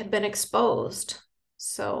they had been exposed.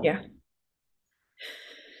 So, Yeah.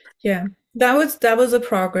 Yeah. That was a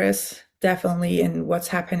progress definitely in what's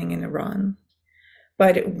happening in Iran.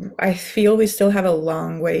 But I feel we still have a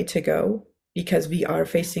long way to go because we are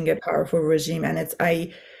facing a powerful regime, and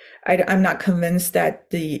I'm not convinced that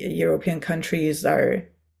the European countries are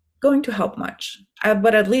going to help much.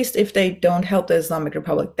 But at least if they don't help the Islamic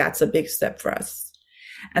Republic, that's a big step for us.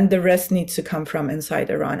 And the rest needs to come from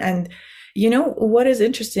inside Iran. And what is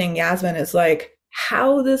interesting, Yasmin, is like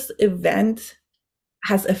how this event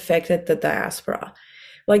has affected the diaspora.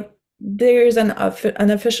 Like there's an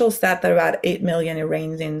official stat that about 8 million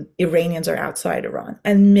Iranians are outside Iran.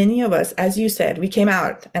 And many of us, as you said, we came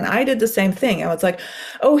out and I did the same thing. I was like,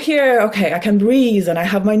 oh, here, okay, I can breathe and I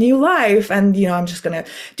have my new life. And, I'm just going to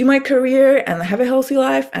do my career and have a healthy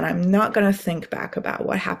life. And I'm not going to think back about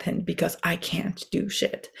what happened because I can't do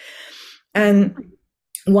shit. And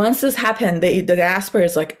once this happened, the diaspora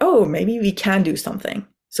is like, oh, maybe we can do something.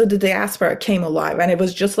 So the diaspora came alive, and it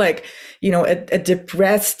was just like, a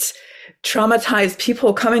depressed, traumatized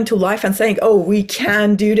people coming to life and saying, oh, we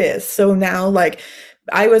can do this. So now, like,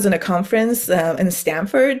 I was in a conference in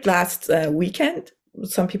Stanford last weekend,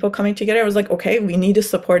 some people coming together. I was like, okay, we need to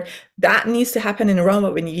support, that needs to happen in Iran,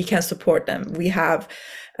 but we can support them. We have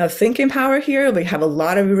a thinking power here. We have a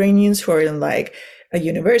lot of Iranians who are in like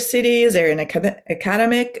universities, they're in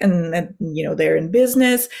academic, and they're in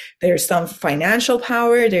business. There's some financial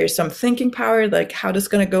power, there's some thinking power. Like, how this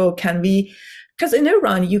going to go? Can we? Because in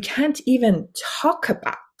Iran, you can't even talk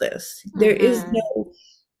about this. There is no.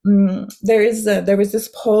 There was this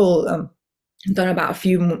poll done about a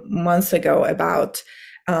few months ago about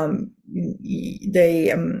what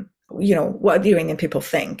the Iranian people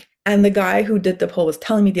think. And the guy who did the poll was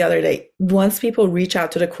telling me the other day, once people reach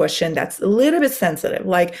out to the question that's a little bit sensitive,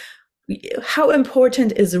 like how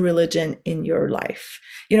important is religion in your life?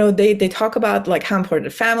 They talk about like how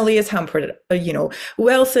important family is, how important,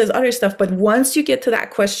 wealth is, other stuff. But once you get to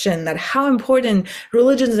that question, that how important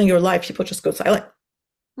religion is in your life, people just go silent.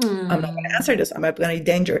 I'm not going to answer this. I'm not going to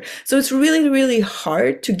danger. So it's really, really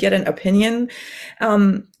hard to get an opinion.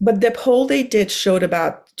 But the poll they did showed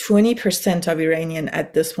about 20% of Iranian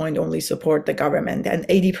at this point only support the government and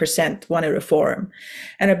 80% want to reform.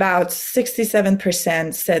 And about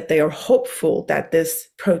 67% said they are hopeful that this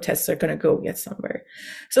protests are going to go get somewhere.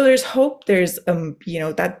 So there's hope. There's,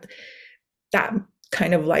 that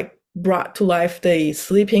kind of like brought to life the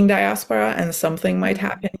sleeping diaspora, and something might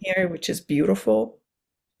happen here, which is beautiful.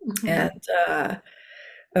 And,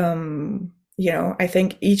 I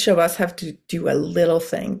think each of us have to do a little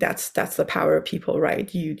thing. That's the power of people,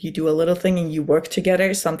 right? You do a little thing and you work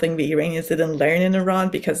together, something the Iranians didn't learn in Iran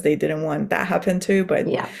because they didn't want that happen to, but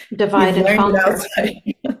yeah, divide and learned it conquer. outside.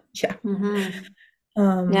 Yeah.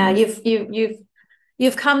 Yeah,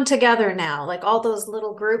 you've come together now. Like all those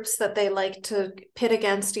little groups that they like to pit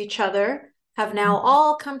against each other have now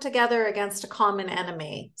all come together against a common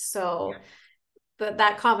enemy. So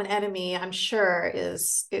that common enemy, I'm sure,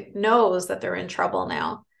 it knows that they're in trouble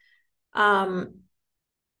now.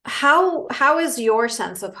 How is your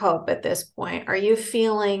sense of hope at this point? Are you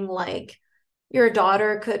feeling like your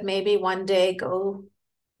daughter could maybe one day go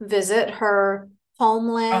visit her Oh,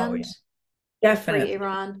 homeland, yeah. the free Definitely.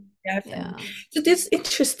 Iran? Definitely. Yeah. So it's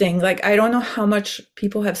interesting. Like, I don't know how much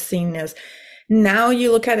people have seen this. Now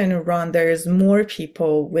you look at in Iran, there's more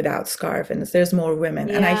people without scarf and there's more women.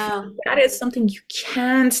 And I feel Yeah. that is something you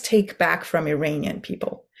can't take back from Iranian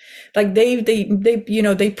people. Like they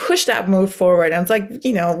push that move forward. And it's like,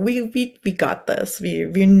 we got this.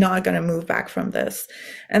 We're not going to move back from this.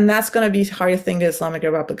 And that's going to be the hardest thing the Islamic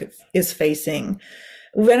Republic is facing.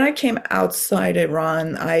 When I came outside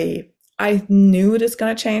Iran, I knew it was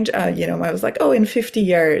going to change. I was like, oh, in 50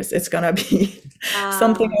 years, it's going to be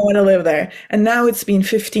something I want to live there. And now it's been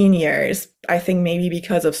 15 years, I think maybe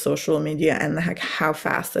because of social media and like how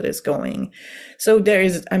fast it is going. So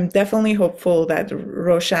I'm definitely hopeful that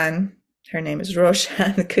Roshan, her name is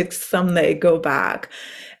Roshan, could someday go back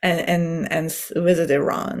and visit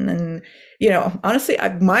Iran. And, honestly,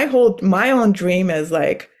 my own dream is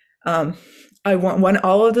like, I want, when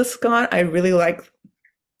all of this is gone, I really like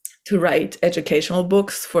to write educational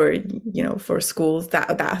books for schools.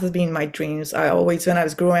 That has been my dreams. I always, when I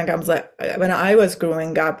was growing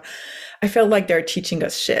up, I felt like they're teaching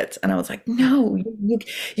us shit, and I was like, no,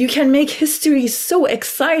 you can make history so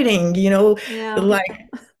exciting, Yeah. like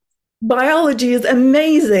biology is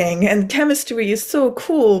amazing and chemistry is so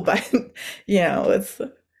cool, but it's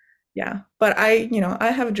yeah. But I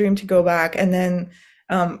have a dream to go back, and then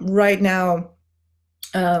right now,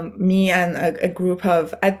 me and a group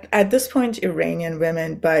of at this point Iranian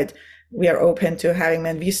women, but we are open to having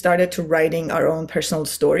men. We started to writing our own personal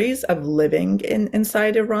stories of living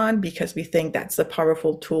inside Iran because we think that's a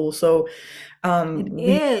powerful tool. So It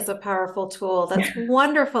we is a powerful tool. That's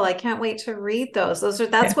wonderful. I can't wait to read those.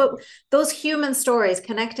 That's what those human stories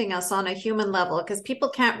connecting us on a human level, because people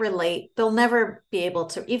can't relate. They'll never be able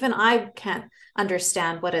to. Even I can't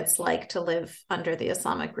understand what it's like to live under the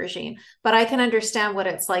Islamic regime, but I can understand what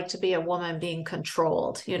it's like to be a woman being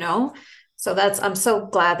controlled, you know? So I'm so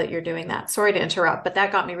glad that you're doing that. Sorry to interrupt, but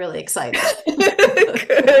that got me really excited.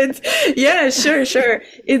 Good. Yeah, sure, sure.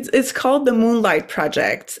 It's called the Moonlight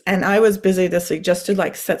Project, and I was busy this week just to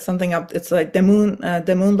like set something up. It's like the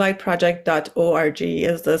moonlightproject.org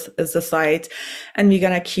is the site, and we're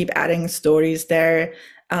gonna keep adding stories there.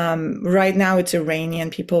 Right now it's Iranian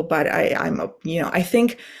people, but I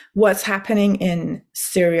think what's happening in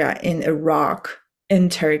Syria, in Iraq, in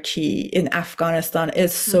Turkey, in Afghanistan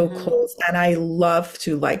is so Mm-hmm. close, and I love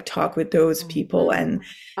to like talk with those people Mm-hmm. and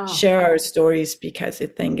Oh, share our stories because I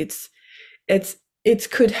think it's it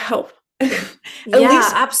could help at yeah,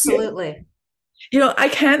 least absolutely.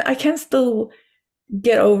 I can still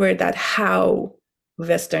get over that how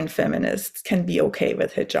Western feminists can be okay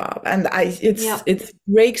with hijab, and Yeah. it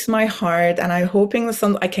breaks my heart, and I'm hoping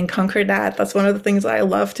that I can conquer that. That's one of the things I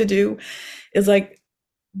love to do is like,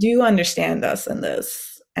 do you understand us in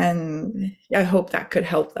this? And I hope that could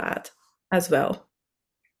help that as well.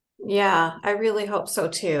 Yeah, I really hope so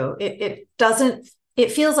too. It doesn't,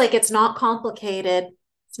 it feels like it's not complicated.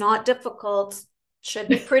 It's not difficult. Should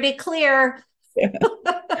be pretty clear. Yeah.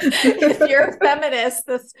 If you're a feminist,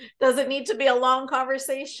 this doesn't need to be a long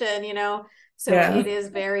conversation, you know. So Yeah. it is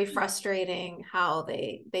very frustrating how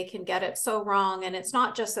they can get it so wrong. And it's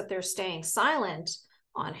not just that they're staying silent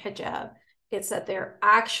on hijab, it's that they're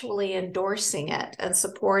actually endorsing it and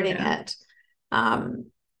supporting Yeah. it.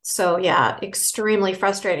 Um, so yeah, extremely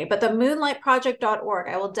frustrating. But the moonlightproject.org,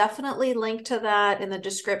 I will definitely link to that in the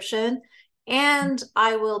description. And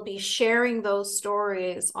I will be sharing those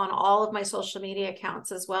stories on all of my social media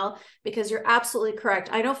accounts as well, because you're absolutely correct.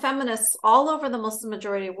 I know feminists all over the Muslim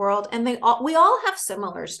majority world, and we all have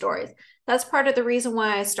similar stories. That's part of the reason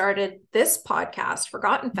why I started this podcast,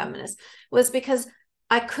 Forgotten Feminists, was because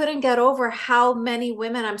I couldn't get over how many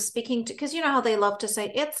women I'm speaking to, because you know how they love to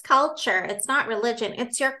say, it's culture, it's not religion,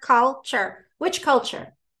 it's your culture. Which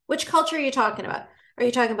culture? Which culture are you talking about? Are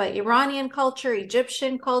you talking about Iranian culture,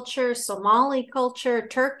 Egyptian culture, Somali culture,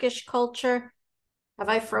 Turkish culture? Have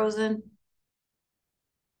I frozen?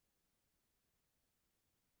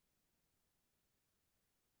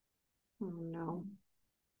 Oh no.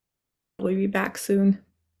 We'll be back soon.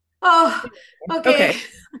 Oh, okay. Okay.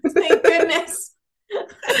 Thank goodness.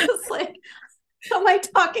 It's like, am I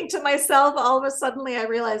talking to myself? All of a sudden, I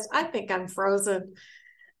realized I think I'm frozen.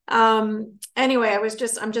 Anyway,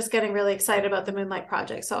 I'm just getting really excited about the Moonlight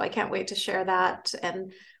Project, so I can't wait to share that.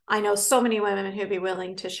 And I know so many women who'd be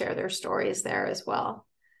willing to share their stories there as well.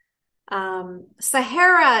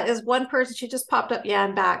 Sahara is one person. She just popped up. Yeah,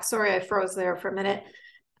 I'm back. Sorry, I froze there for a minute.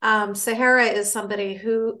 Sahara is somebody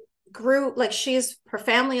who grew like her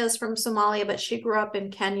family is from Somalia, but she grew up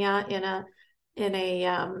in Kenya in a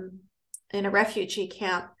in a refugee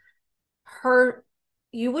camp. Her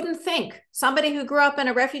You wouldn't think somebody who grew up in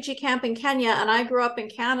a refugee camp in Kenya, and I grew up in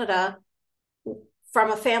Canada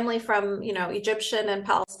from a family from, you know, Egyptian and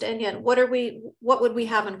Palestinian. What would we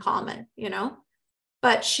have in common, you know?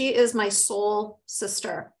 But she is my soul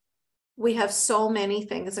sister. We have so many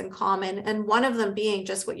things in common. And one of them being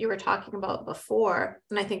just what you were talking about before.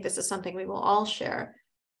 And I think this is something we will all share,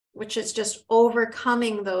 which is just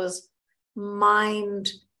overcoming those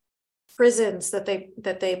mind prisons that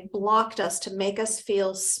they blocked us to make us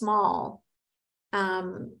feel small.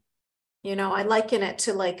 You know, I liken it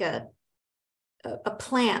to like a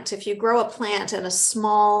plant. If you grow a plant in a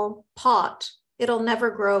small pot, it'll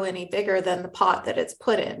never grow any bigger than the pot that it's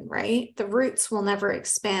put in, right? The roots will never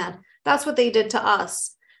expand. That's what they did to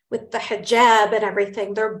us with the hijab and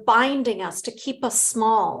everything. They're binding us to keep us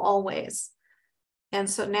small always. And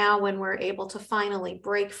so now when we're able to finally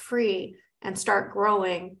break free and start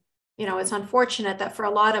growing, you know, it's unfortunate that for a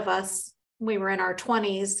lot of us, we were in our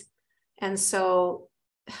 20s. And so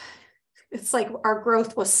it's like our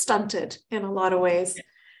growth was stunted in a lot of ways.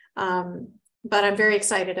 But I'm very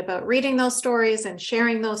excited about reading those stories and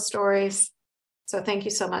sharing those stories. So thank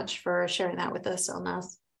you so much for sharing that with us,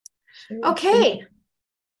 Elnaz. Sure. Thank Okay.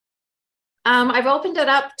 I've opened it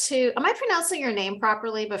up to, am I pronouncing your name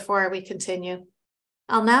properly before we continue?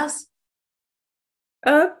 Elnaz?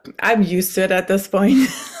 Uh, I'm used to it at this point.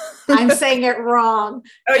 I'm saying it wrong.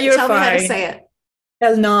 Oh, you're Tell me how to fine. say it.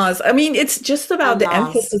 Elnaz. I mean, it's just about the Elnaz.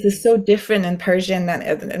 emphasis is so different in Persian than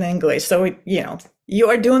in English. So, you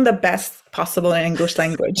are doing the best possible in English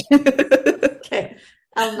language. Okay.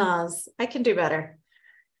 Elnaz. I can do better.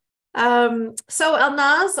 So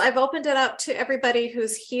Elnaz, I've opened it up to everybody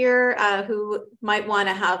who's here, who might want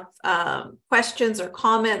to have questions or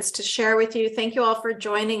comments to share with you. Thank you all for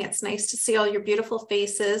joining. It's nice to see all your beautiful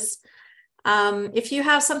faces. If you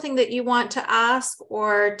have something that you want to ask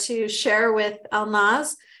or to share with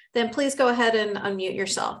Elnaz, then please go ahead and unmute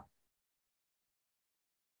yourself.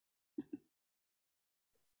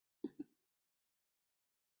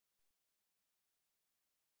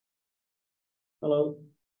 Hello,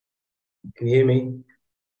 can you hear me?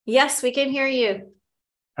 Yes, we can hear you.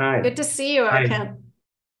 Hi. Good to see you, Hi. Arkan.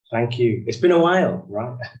 Thank you. It's been a while,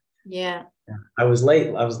 right? Yeah. I was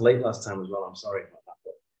late. I was late last time as well. I'm sorry about that.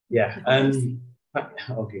 But yeah.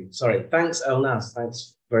 Okay. Sorry. Thanks, Elnaz.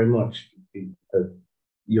 Thanks very much for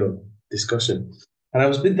your discussion. And I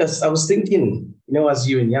was thinking, as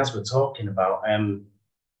you and Yaz were talking about,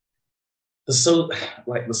 the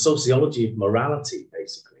sociology of morality,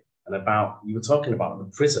 basically, and you were talking about the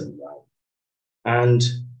prison, right? And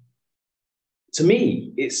to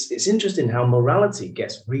me, it's interesting how morality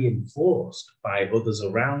gets reinforced by others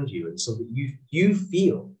around you, and so that you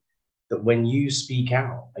feel that when you speak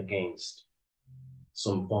out against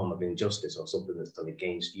some form of injustice or something that's done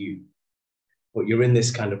against you, but you're in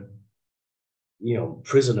this kind of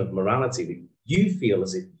prison of morality, that you feel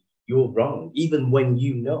as if you're wrong, even when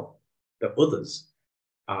you know that others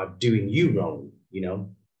are doing you wrong,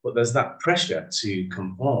 but there's that pressure to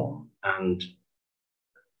conform. And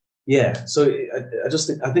yeah, so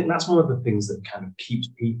I think that's one of the things that kind of keeps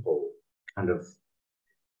people kind of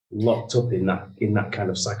locked up in that kind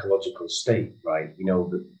of psychological state, right?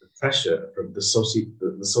 The pressure from the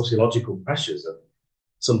sociological pressures of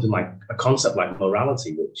something like a concept like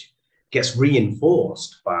morality, which gets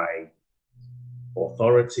reinforced by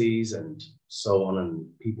authorities and so on, and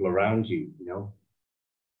people around you.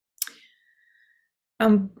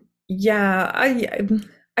 Yeah,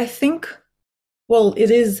 I think, well,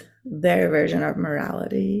 it is their version of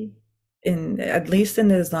morality, at least in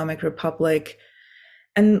the Islamic Republic.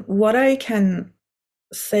 And what I can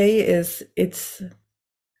say is it's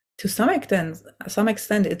to some extent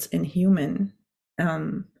it's inhuman.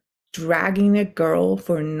 Dragging a girl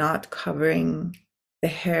for not covering the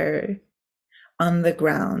hair on the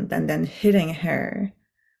ground and then hitting her.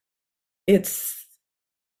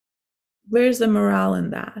 Where's the morale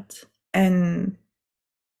in that? And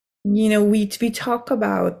we talk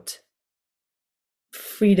about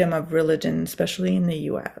freedom of religion, especially in the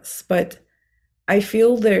US, but I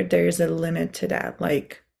feel there's a limit to that.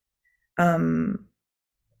 Like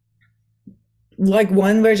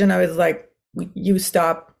one version of it is like, you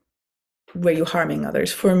stop where you're harming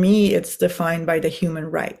others. For me, it's defined by the human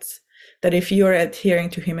rights, that if you're adhering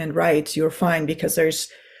to human rights, you're fine because there's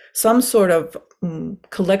some sort of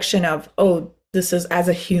collection of, this is, as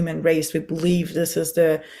a human race, we believe this is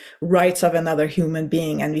the rights of another human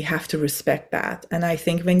being and we have to respect that. And I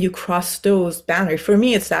think when you cross those boundaries, for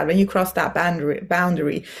me, it's that when you cross that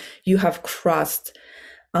boundary, you have crossed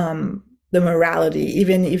the morality,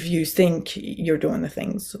 even if you think you're doing the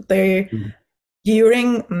things.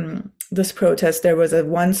 During this protest, there was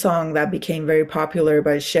one song that became very popular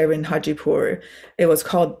by Sherin Hajipur. It was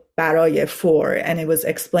called Baraye For, and it was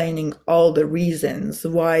explaining all the reasons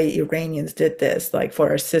why Iranians did this, like for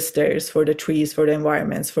our sisters, for the trees, for the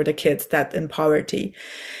environments, for the kids that in poverty.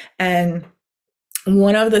 And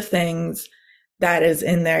one of the things that is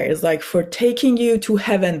in there is like, for taking you to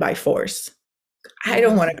heaven by force. I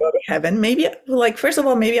don't want to go to heaven. Maybe, like, first of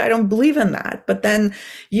all, maybe I don't believe in that. But then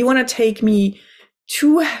you want to take me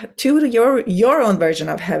to your own version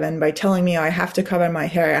of heaven by telling me I have to cover my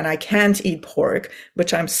hair and I can't eat pork,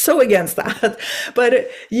 which I'm so against that. But,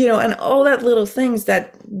 and all that little things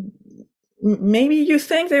that maybe you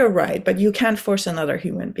think they're right, but you can't force another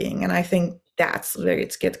human being. And I think that's where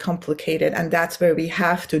it gets complicated. And that's where we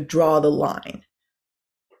have to draw the line.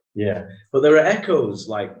 Yeah. But there are echoes,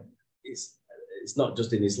 like, it's not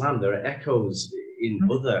just in Islam, there are echoes in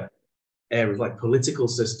other areas like political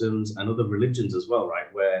systems and other religions as well,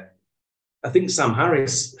 right? Where I think Sam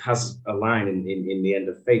Harris has a line in The End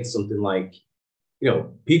of Faith, something like,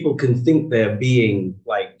 people can think they're being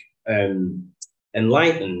like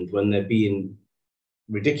enlightened when they're being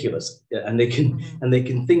ridiculous, and they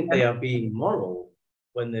can think they are being moral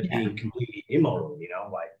when they're being completely immoral,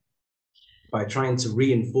 like. by trying to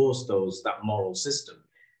reinforce that moral system,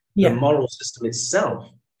 the Yeah. moral system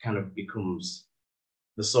itself kind of becomes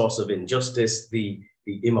the source of injustice, the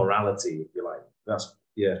immorality, if you like. That's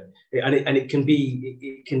and it can be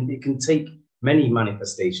it can take many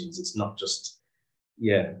manifestations. It's not just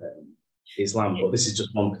Islam, but this is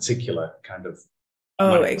just one particular kind of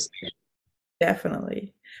manifestation.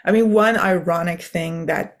 Definitely. I mean, one ironic thing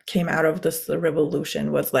that came out of this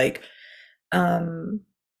revolution was like,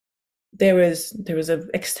 there was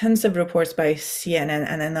extensive reports by CNN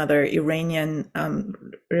and another Iranian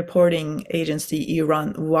reporting agency,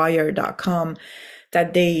 IranWire.com,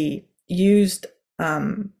 that they used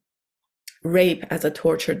rape as a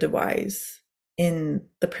torture device in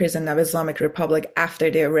the prison of Islamic Republic after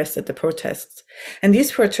they arrested the protests. And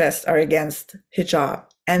these protests are against hijab.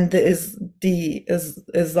 And the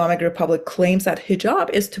Islamic Republic claims that hijab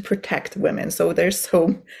is to protect women. So there's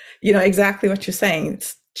exactly what you're saying.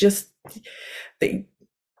 It's just they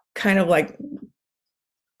kind of like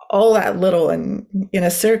all that little and in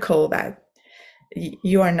a circle that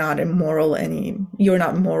you're not moral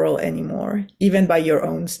anymore, even by your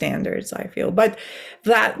own standards, I feel. But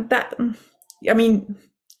that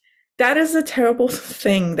is a terrible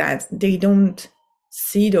thing that they don't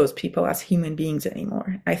see those people as human beings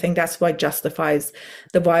anymore. I think that's what justifies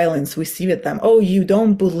the violence we see with them. Oh, you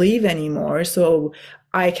don't believe anymore, so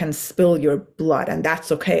I can spill your blood and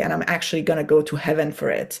that's okay. And I'm actually going to go to heaven for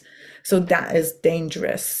it. So that is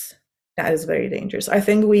dangerous. That is very dangerous. I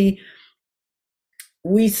think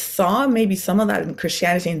we saw maybe some of that in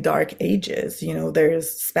Christianity in Dark Ages. There's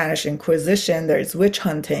Spanish Inquisition, there's witch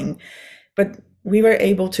hunting, but we were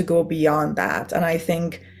able to go beyond that. And I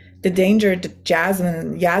think the danger that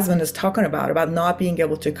Yasmin is talking about not being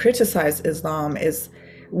able to criticize Islam is,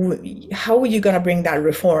 how are you going to bring that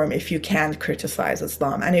reform if you can't criticize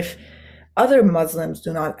Islam? And if other Muslims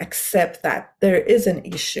do not accept that there is an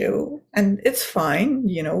issue, and it's fine,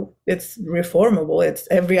 it's reformable, it's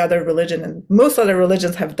every other religion, and most other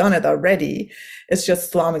religions have done it already. It's just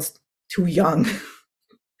Islam is too young.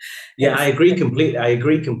 Yeah, I agree completely. I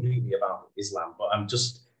agree completely about Islam, but I'm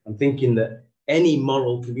thinking that any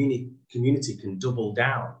moral community can double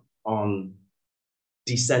down on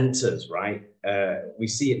dissenters, right? We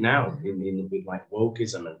see it now with like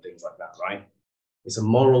wokeism and things like that, right? It's a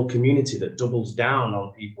moral community that doubles down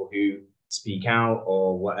on people who speak out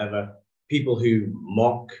or whatever, people who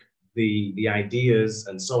mock the ideas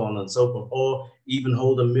and so on and so forth, or even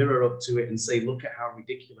hold a mirror up to it and say, look at how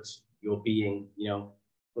ridiculous you're being,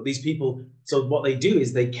 But these people, so what they do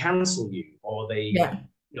is they cancel you, or they,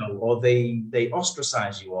 or they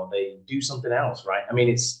ostracize you, or they do something else, right? I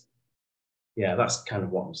mean, that's kind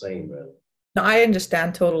of what I'm saying, really. No, I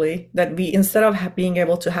understand totally that we, instead of being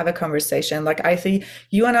able to have a conversation, like I think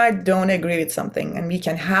you and I don't agree with something and we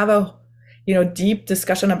can have a, deep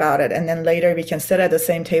discussion about it. And then later we can sit at the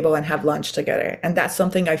same table and have lunch together. And that's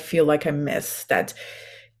something I feel like I miss, that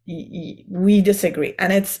we disagree.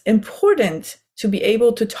 And it's important to be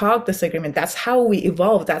able to talk disagreement. That's how we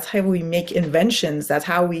evolve. That's how we make inventions. That's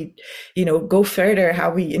how we, go further,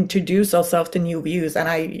 how we introduce ourselves to new views.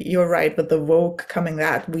 And you're right, with the woke coming,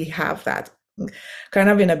 that we have that kind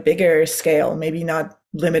of in a bigger scale, maybe not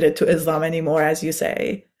limited to Islam anymore, as you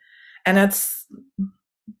say. And that's,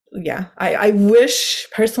 I wish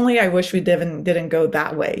we didn't go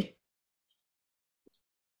that way.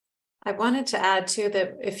 I wanted to add too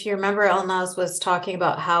that if you remember, Elnaz was talking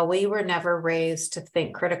about how we were never raised to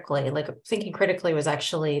think critically. Like thinking critically was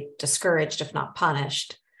actually discouraged, if not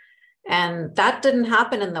punished. And that didn't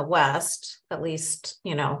happen in the West, at least,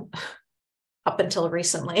 up until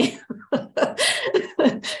recently.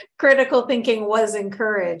 Critical thinking was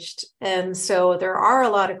encouraged. And so there are a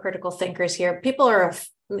lot of critical thinkers here. People are,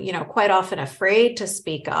 quite often afraid to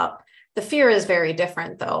speak up. The fear is very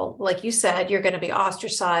different, though. Like you said, you're going to be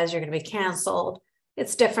ostracized, you're going to be canceled.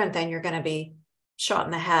 It's different than you're going to be shot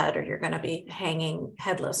in the head, or you're going to be hanging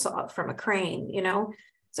headless from a crane,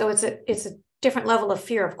 So it's a different level of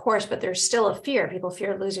fear, of course, but there's still a fear. People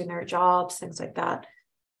fear losing their jobs, things like that.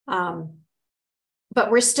 But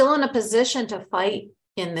we're still in a position to fight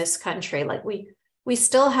in this country. Like we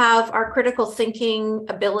still have our critical thinking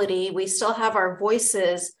ability. We still have our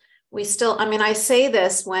voices. I say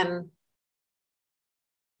this when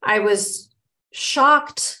I was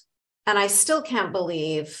shocked, and I still can't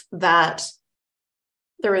believe that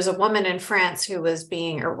there was a woman in France who was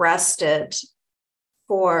being arrested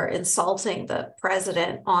for insulting the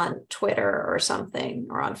president on Twitter or something,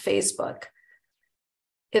 or on Facebook.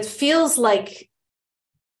 It feels like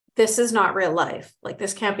this is not real life. Like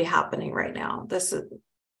this can't be happening right now. This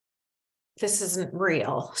isn't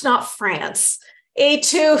real. It's not France.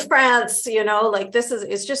 A2 France, like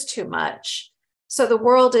it's just too much. So the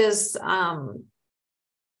world is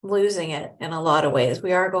losing it in a lot of ways.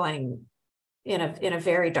 We are going in a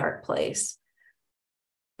very dark place.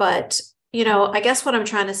 But, I guess what I'm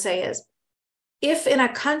trying to say is, if in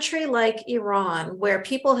a country like Iran, where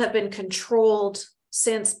people have been controlled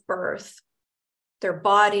since birth, their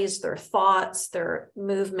bodies, their thoughts, their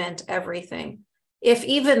movement, everything, if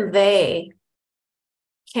even they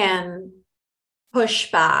can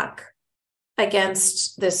push back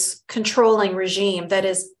against this controlling regime that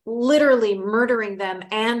is literally murdering them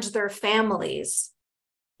and their families,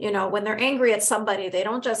 when they're angry at somebody, they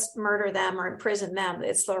don't just murder them or imprison them.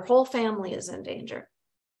 It's their whole family is in danger.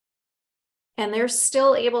 And they're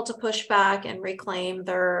still able to push back and reclaim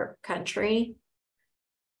their country.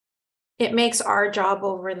 It makes our job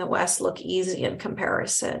over in the West look easy in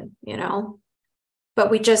comparison, But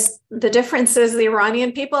the difference is the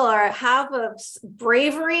Iranian people have a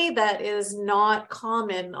bravery that is not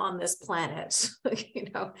common on this planet.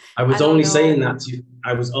 I was only saying that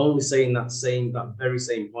very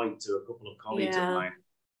same point to a couple of colleagues of mine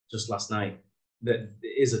just last night, that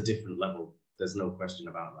it is a different level. There's no question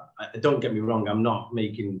about that. Don't get me wrong. I'm not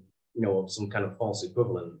making, some kind of false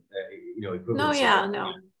equivalent. No.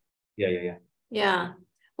 Yeah.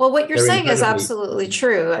 Well, what you're saying is absolutely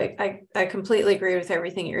true. I completely agree with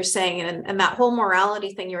everything you're saying. And that whole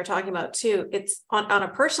morality thing you were talking about too, it's on a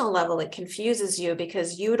personal level, it confuses you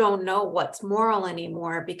because you don't know what's moral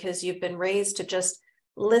anymore because you've been raised to just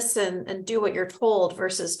listen and do what you're told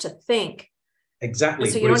versus to think. Exactly.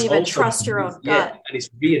 And so you don't even trust your own gut. And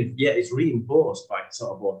it's reinforced by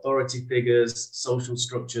sort of authority figures, social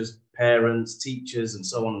structures, parents, teachers, and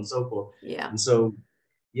so on and so forth. Yeah. And so,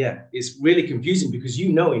 it's really confusing because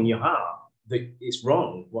in your heart that it's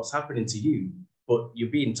wrong what's happening to you, but you're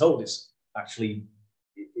being told it's actually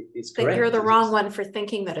it's correct. That you're the wrong one for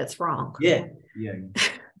thinking that it's wrong. Yeah.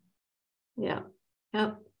 Yeah.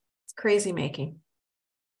 It's crazy making.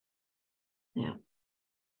 Yeah.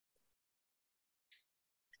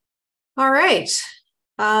 All right.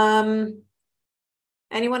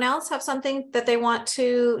 Anyone else have something that they want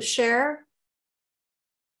to share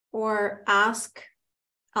or ask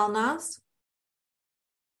Elnaz?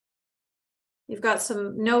 You've got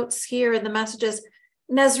some notes here in the messages.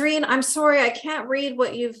 Nazreen, I'm sorry, I can't read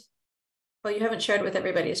what you haven't shared with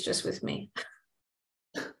everybody. It's just with me.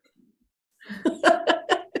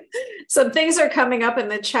 Some things are coming up in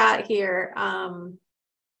the chat here. I'm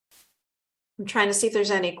trying to see if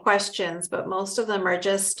there's any questions, but most of them are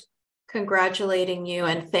just congratulating you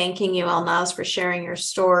and thanking you, Elnaz, for sharing your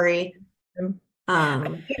story.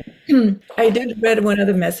 I did read one of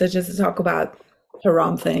the messages to talk about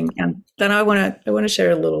haram thing, and then I want to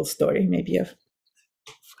share a little story, maybe of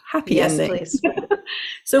happy ending. Yes, please.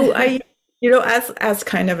 So I, as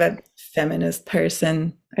kind of a feminist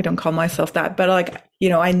person, I don't call myself that, but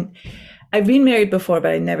I've been married before,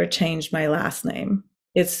 but I never changed my last name.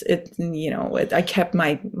 I kept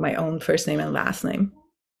my own first name and last name.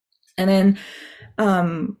 And then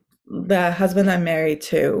the husband I'm married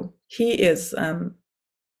to, he is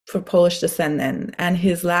for Polish descendant, and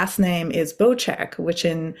his last name is Boczek, which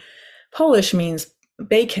in Polish means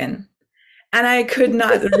bacon. And I could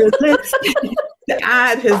not resist to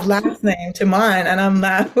add his last name to mine. And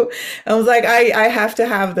I was like, I have to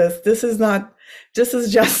have this. This is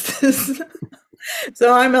justice.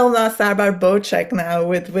 So I'm Elnaz Sarbar Boczek now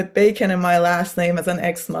with bacon in my last name as an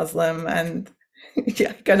ex-Muslim, and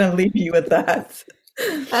I gotta leave you with that.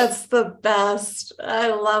 That's the best. I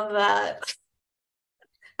love that.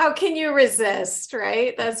 How can you resist,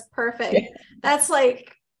 right? That's perfect. Yeah. That's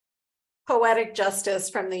like poetic justice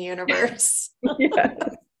from the universe. Yeah.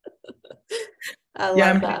 I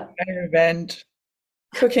love that. I'm revenge.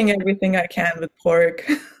 Cooking everything I can with pork.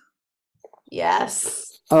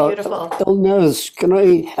 Yes. Beautiful. Elnaz, can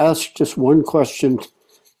I ask just one question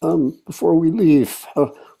before we leave?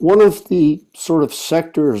 One of the sort of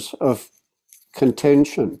sectors of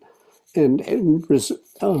contention and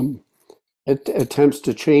attempts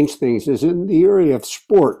to change things is in the area of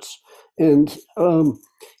sports. And,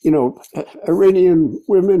 Iranian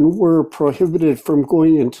women were prohibited from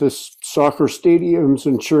going into soccer stadiums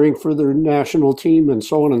and cheering for their national team and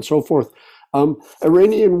so on and so forth.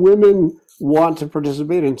 Iranian women want to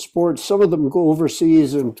participate in sports. Some of them go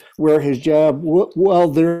overseas and wear hijab while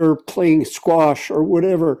they're playing squash or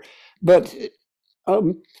whatever. But,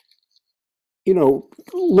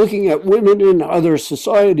 looking at women in other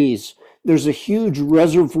societies, there's a huge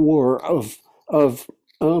reservoir of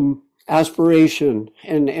aspiration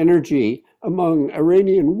and energy among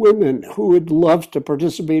Iranian women who would love to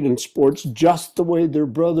participate in sports just the way their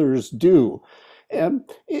brothers do.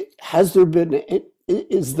 Has there been,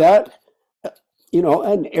 is that,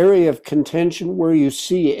 an area of contention where you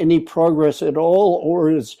see any progress at all,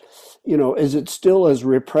 or is it still as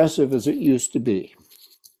repressive as it used to be?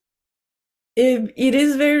 It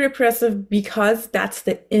is very repressive because that's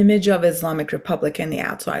the image of Islamic Republic in the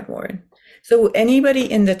outside world. So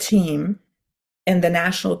anybody in the team, in the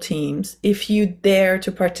national teams, if you dare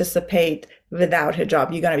to participate without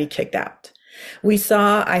hijab, you're going to be kicked out. We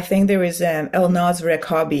saw, I think there was Elnaz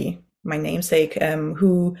my namesake,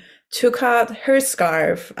 who took out her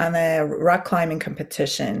scarf on a rock climbing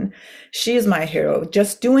competition. She is my hero.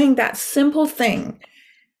 Just doing that simple thing.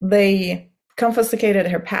 They confiscated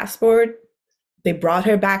her passport. They brought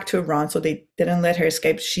her back to Iran, so they didn't let her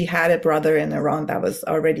escape. She had a brother in Iran that was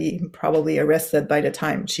already probably arrested by the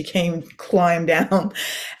time she climbed down.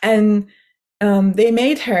 And they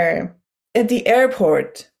made her at the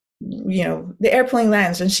airport, the airplane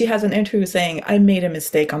lands, and she has an interview saying, I made a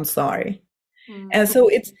mistake, I'm sorry. Mm-hmm. And so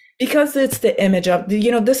it's because it's the image of,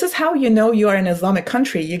 this is how you are an Islamic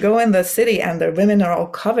country. You go in the city and the women are all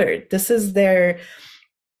covered. This is their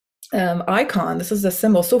icon. This is a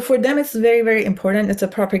symbol. So for them, it's very, very important. It's a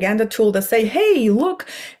propaganda tool to say, hey, look,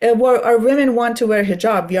 our women want to wear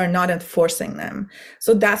hijab. We are not enforcing them.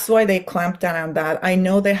 So that's why they clamped down on that. I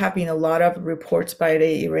know there have been a lot of reports by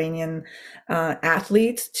the Iranian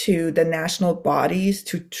athletes to the national bodies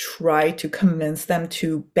to try to convince them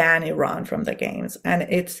to ban Iran from the games. And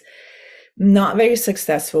it's not very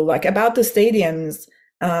successful. Like about the stadiums,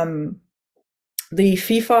 the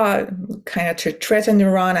FIFA kind of threatened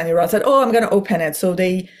Iran, and Iran said, I'm going to open it. So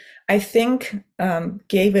they, I think,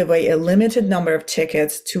 gave away a limited number of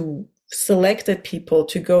tickets to selected people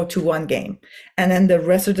to go to one game. And then the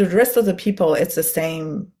rest of the people, it's the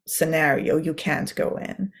same scenario. You can't go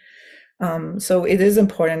in. So it is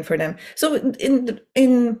important for them. So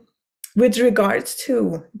in with regards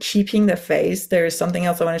to keeping the face, there is something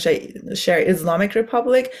else I want to share. Islamic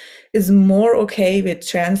Republic is more okay with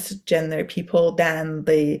transgender people than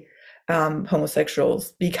the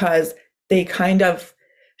homosexuals, because they kind of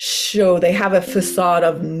they have a facade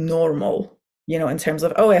of normal, in terms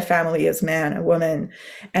of, a family is man, a woman,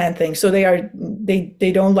 and things. So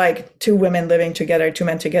they don't like two women living together, two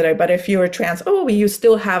men together. But if you're trans, you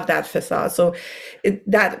still have that facade. So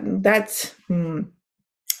that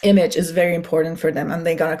image is very important for them, and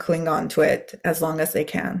they gotta cling on to it as long as they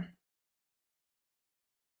can.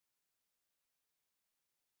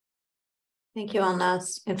 Thank you,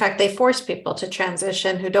 Elnaz. In fact, they force people to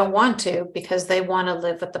transition who don't want to, because they want to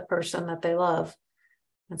live with the person that they love.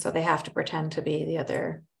 And so they have to pretend to be the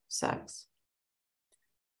other sex.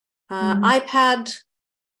 iPad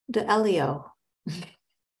de Elio.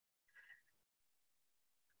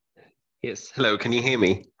 Yes. Hello. Can you hear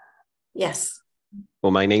me? Yes.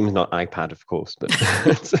 Well, my name's not iPad, of course, but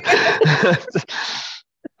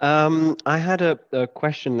I had a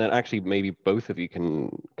question that actually maybe both of you can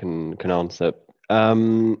answer.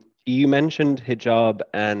 You mentioned hijab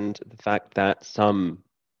and the fact that some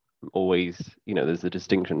always, there's a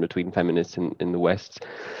distinction between feminists in the West,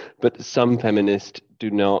 but some feminists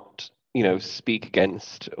do not, speak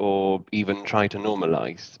against or even try to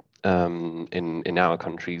normalize in our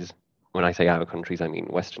countries. When I say our countries, I mean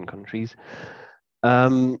Western countries.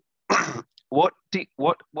 What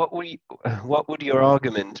would your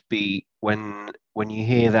argument be when you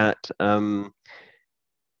hear that?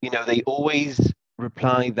 They always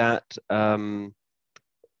reply that in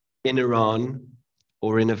Iran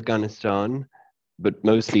or in Afghanistan, but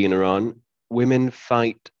mostly in Iran, women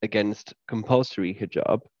fight against compulsory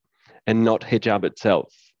hijab and not hijab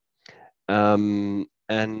itself. I'm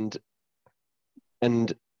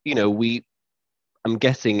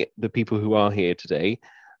guessing the people who are here today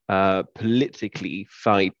politically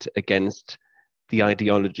fight against the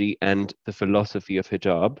ideology and the philosophy of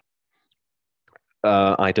hijab.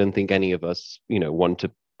 I don't think any of us, want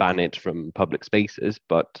to ban it from public spaces,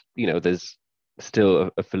 but, there's still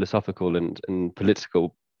a philosophical and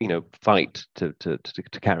political, fight to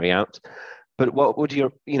carry out. But what would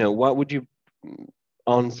you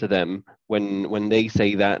answer them when they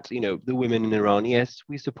say that, the women in Iran, yes,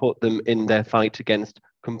 we support them in their fight against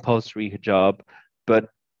compulsory hijab, but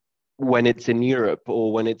when it's in Europe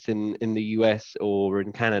or when it's in the US or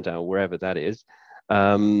in Canada or wherever that is,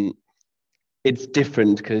 it's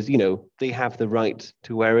different because, they have the right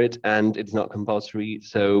to wear it and it's not compulsory.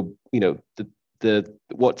 So, the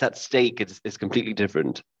what's at stake is completely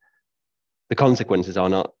different. The consequences are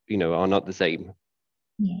not the same.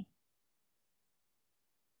 Yeah.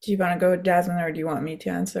 Do you want to go, Jasmine, or do you want me to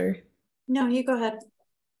answer? No, you go ahead.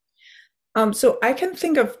 So I can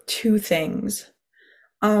think of two things.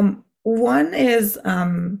 One is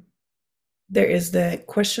there is the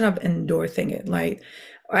question of endorsing it. Like,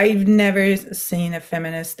 I've never seen a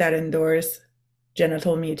feminist that endorse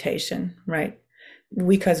genital mutation, right?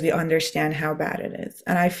 Because we understand how bad it is.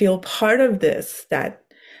 And I feel part of this, that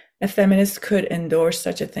a feminist could endorse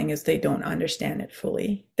such a thing, as they don't understand it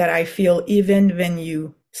fully. That I feel even when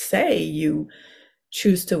you say you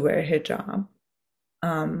choose to wear hijab,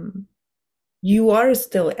 you are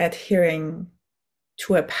still adhering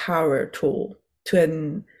to a power tool, to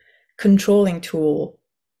a controlling tool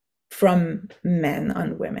from men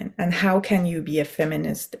on women. And how can you be a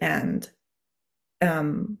feminist and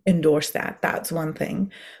endorse that? That's one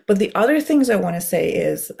thing. But the other things I want to say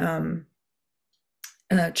is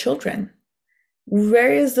children.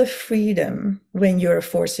 Where is the freedom when you're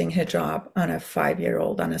forcing hijab on a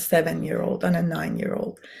 5-year-old, on a 7-year-old, on a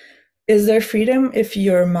 9-year-old? Is there freedom if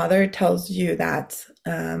your mother tells you that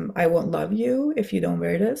I won't love you if you don't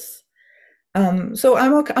wear this? So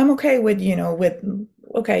I'm okay with,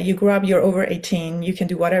 okay, you grew up, you're over 18, you can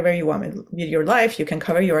do whatever you want with your life, you can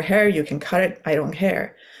cover your hair, you can cut it, I don't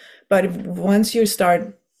care. But once you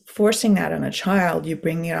start forcing that on a child, you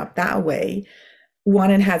bring it up that way,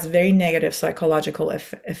 one, it has very negative psychological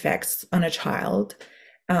effects on a child.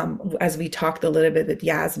 As we talked a little bit with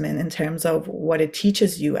Yasmin, in terms of what it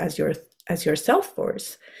teaches you as your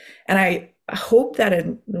self-force. And I hope that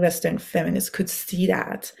a Western feminist could see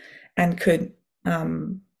that and could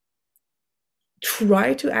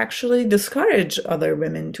try to actually discourage other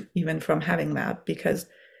women even from having that, because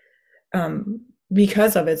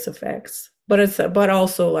of its effects. But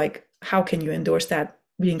also, like, how can you endorse that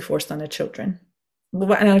being forced on the children?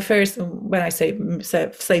 And at first, when I say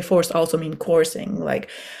forced, also mean coercing, like,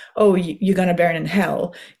 oh, you're gonna burn in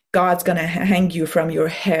hell. God's gonna hang you from your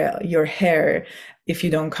hair if you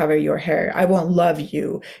don't cover your hair. I won't love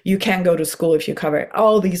you. You can't go to school if you cover.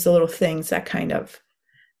 All these little things that kind of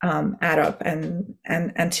add up, and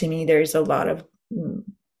to me, there's a lot of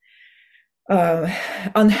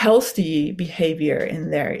unhealthy behavior in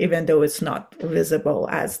there, even though it's not visible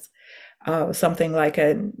as something like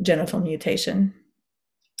a genital mutation.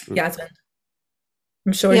 Yasmin,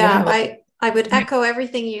 I'm sure you have. I would echo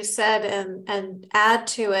everything you said and add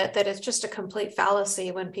to it that it's just a complete fallacy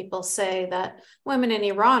when people say that women in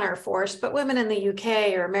Iran are forced, but women in the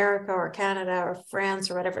UK or America or Canada or France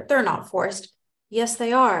or whatever, they're not forced. Yes,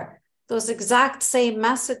 they are. Those exact same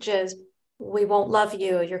messages: we won't love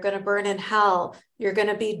you, you're going to burn in hell, you're going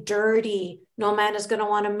to be dirty, no man is going to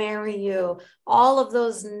want to marry you. All of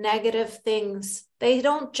those negative things, they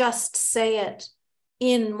don't just say it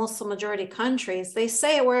in Muslim majority countries, they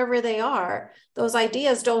say it wherever they are. Those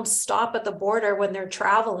ideas don't stop at the border when they're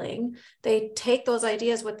traveling. They take those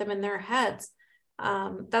ideas with them in their heads.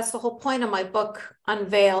 That's the whole point of my book,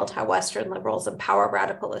 Unveiled: How Western Liberals Empower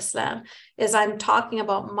Radical Islam, is I'm talking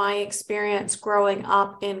about my experience growing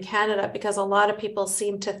up in Canada, because a lot of people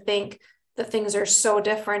seem to think that things are so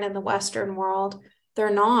different in the Western world. They're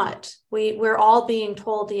not. We're all being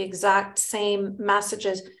told the exact same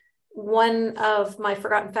messages. One of my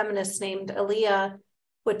forgotten feminists named Aliyah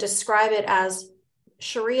would describe it as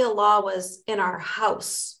Sharia law was in our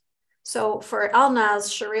house. So for Elnaz,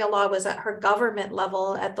 Sharia law was at her government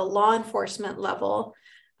level, at the law enforcement level.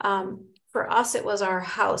 For us, it was our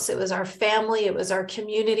house. It was our family. It was our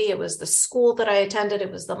community. It was the school that I attended.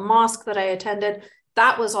 It was the mosque that I attended.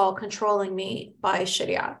 That was all controlling me by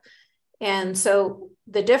Sharia. And so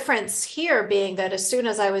the difference here being that as soon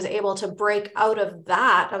as I was able to break out of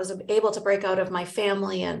that, I was able to break out of my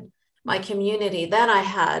family and my community, then I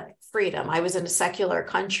had freedom. I was in a secular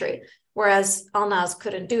country, whereas Elnaz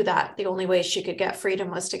couldn't do that. The only way she could get freedom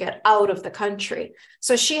was to get out of the country.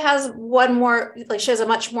 So she has she has a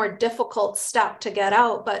much more difficult step to get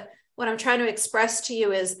out. But what I'm trying to express to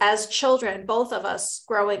you is, as children, both of us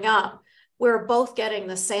growing up, we're both getting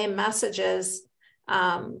the same messages.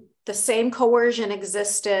 The same coercion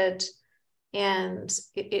existed, and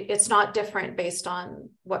it's not different based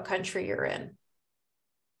on what country you're in.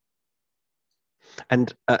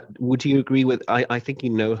 And would you agree with, I think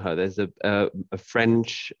you know her, there's a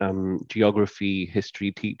French geography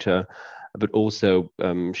history teacher, but also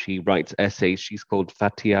she writes essays. She's called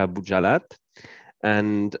Fatia Boujalat,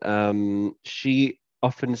 and she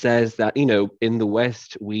often says that, in the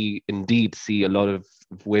West, we indeed see a lot of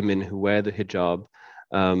women who wear the hijab,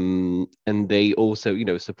 and they also,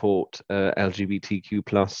 support LGBTQ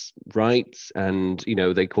plus rights, and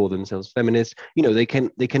they call themselves feminists. They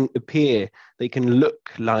can appear, they can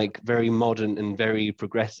look like very modern and very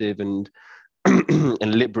progressive and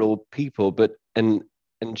and liberal people, but and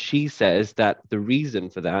she says that the reason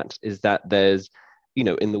for that is that there's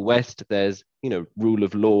in the West, there's, rule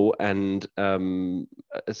of law and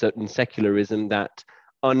a certain secularism that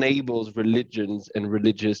enables religions and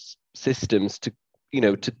religious systems to,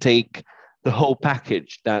 to take the whole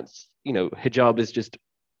package. That's, hijab is just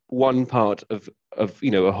one part of a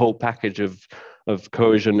whole package of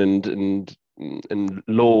coercion and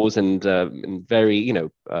laws and very,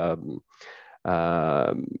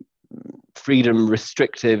 freedom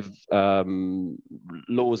restrictive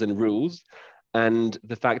laws and rules. And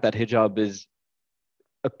the fact that hijab is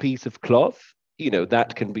a piece of cloth,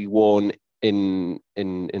 that can be worn in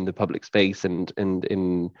the public space and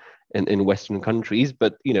in Western countries,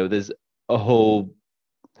 but there's a whole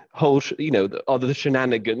other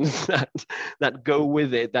shenanigans that go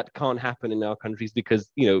with it that can't happen in our countries because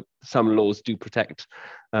some laws do protect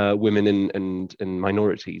women and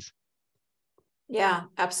minorities. Yeah,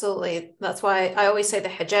 absolutely. That's why I always say the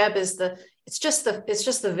hijab is it's just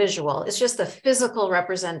the visual, it's just the physical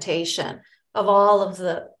representation of all of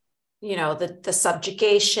the the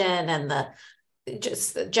subjugation and the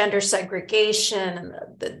gender segregation and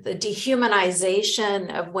the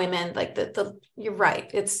dehumanization of women. Like you're right,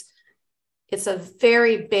 it's a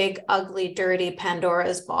very big, ugly, dirty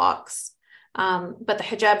Pandora's box. But the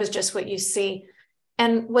hijab is just what you see.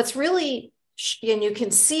 And what's really, and you can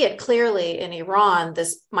see it clearly in Iran,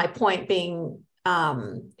 my point being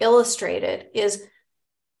illustrated, is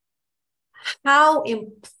how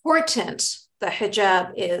important the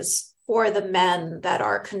hijab is for the men that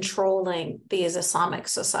are controlling these Islamic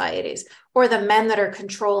societies, or the men that are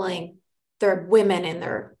controlling their women in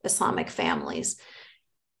their Islamic families.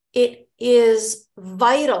 It is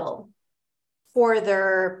vital for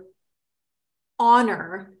their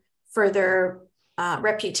honor, for their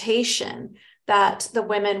reputation, that the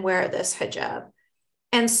women wear this hijab.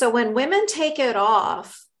 And so when women take it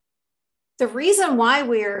off, the reason why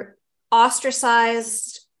we're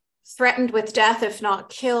ostracized, threatened with death if not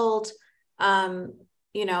killed,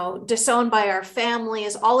 disowned by our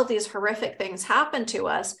families, all of these horrific things happen to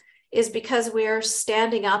us, is because we're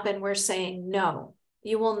standing up and we're saying, no,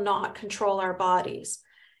 you will not control our bodies.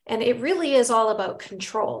 And it really is all about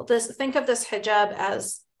control. Think of this hijab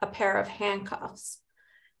as a pair of handcuffs.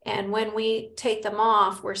 And when we take them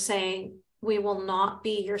off, we're saying, we will not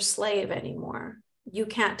be your slave anymore. You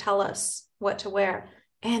can't tell us what to wear.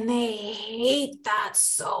 And they hate that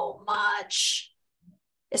so much,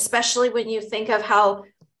 especially when you think of how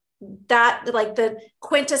that, like the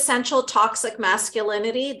quintessential toxic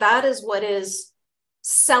masculinity, that is what is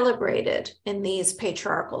celebrated in these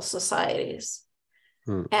patriarchal societies.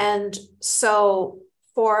 And so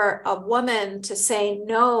for a woman to say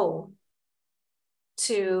no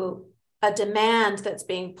to a demand that's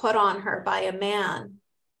being put on her by a man,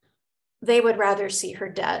 they would rather see her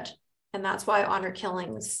dead. And that's why honor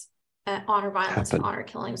violence and honor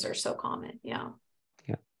killings are so common. Yeah.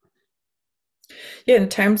 In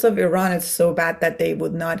terms of Iran, it's so bad that they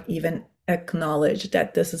would not even acknowledge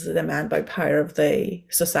that this is a demand by part of the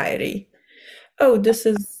society. Oh, this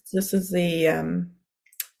is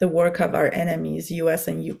the work of our enemies, US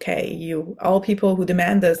and UK. All people who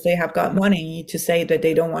demand this, they have got money to say that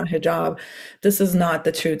they don't want hijab. This is not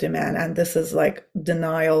the true demand. And this is like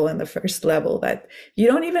denial in the first level, that you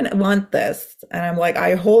don't even want this. And I'm like,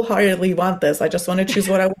 I wholeheartedly want this. I just want to choose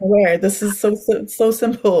what I want to wear. This is so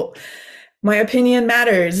simple. My opinion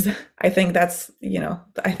matters. I think that's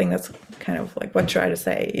kind of like what I try to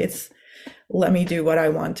say. It's, let me do what I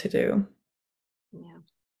want to do.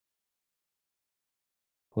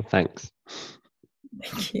 Well, thanks.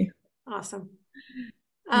 Thank you. Awesome.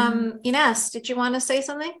 Ines, did you want to say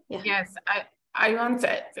something? Yeah. Yes, I want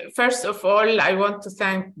first of all, I want to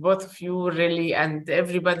thank both of you really, and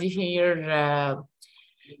everybody here.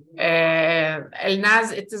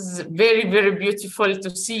 Elnaz, it is very, very beautiful to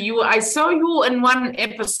see you. I saw you in one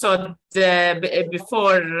episode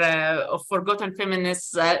before of Forgotten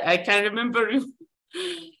Feminists. I can remember you.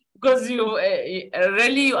 Because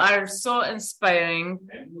you are so inspiring,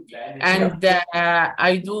 and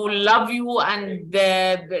I do love you and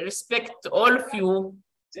respect all of you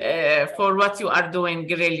for what you are doing,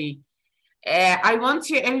 really. I want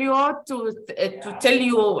you, Elio, to tell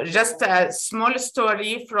you just a small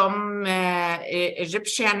story from my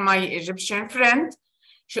Egyptian friend,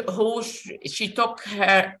 she took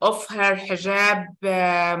off her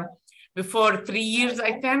hijab before 3 years,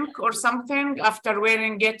 I think, or something, after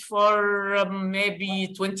wearing it for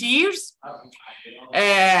maybe 20 years.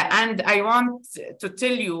 And I want to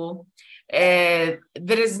tell you, there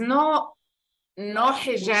is no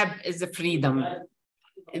hijab is a freedom.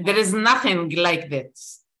 There is nothing like that,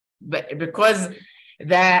 because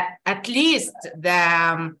at least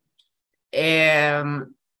the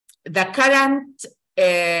the current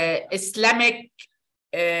Islamic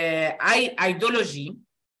ideology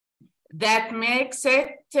that makes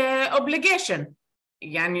it obligation.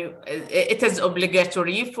 يعني it is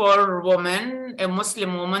obligatory for women, a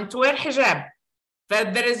Muslim woman, to wear hijab.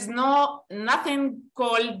 But there is nothing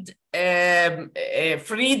called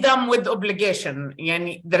freedom with obligation.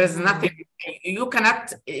 يعني there is nothing. You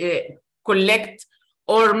cannot collect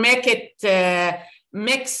or make it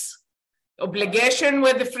mix obligation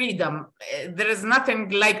with freedom. There is nothing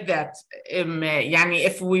like that. يعني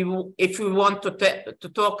if we want to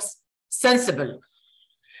talk sensible.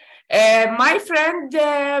 My friend,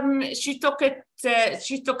 she took it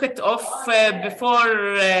off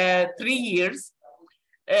before 3 years,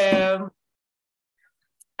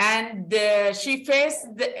 and she faced.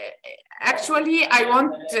 Actually, I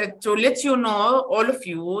want to let you know, all of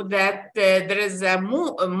you, that there is a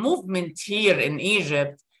movement here in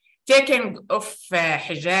Egypt taking off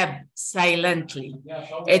hijab silently.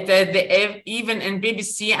 Even in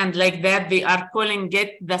BBC and like that, they are calling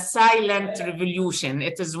it the silent revolution.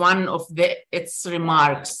 It is one of its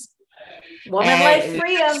remarks. Woman life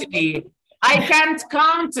freedom. I can't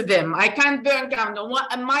count them. I can't count.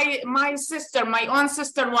 My sister, my own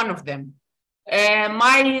sister, one of them.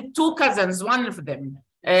 My 2 cousins, one of them.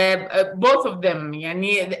 Both of them.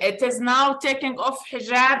 It is now taking off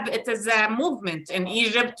hijab. It is a movement in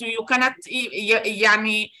Egypt. You cannot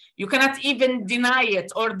even deny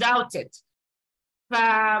it or doubt it.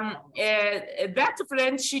 That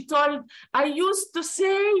friend, she told, I used to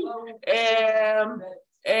say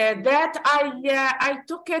that I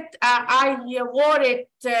took it, I wore it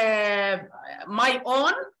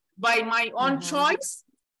by my own choice.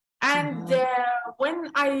 And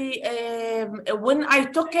when I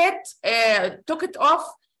took it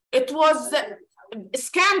off, it was a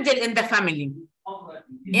scandal in the family.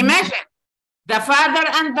 Imagine the father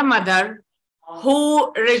and the mother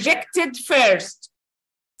who rejected first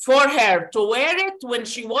for her to wear it when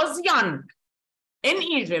she was young in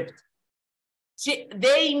Egypt.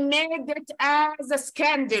 They made it as a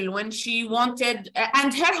scandal when she wanted,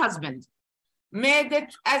 and her husband made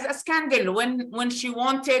it as a scandal when she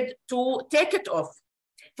wanted to take it off.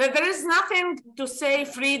 So there is nothing to say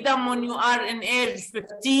freedom when you are in age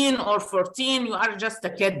 15 or 14, you are just a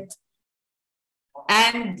kid.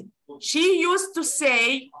 And she used to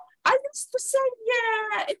say,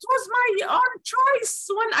 yeah, it was my own choice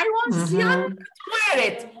when I was young to wear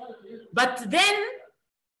it. But then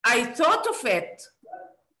I thought of it.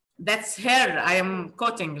 That's her, I am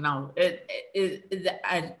quoting now. It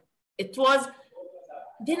was,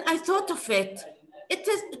 then I thought of it. It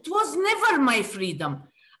was never my freedom.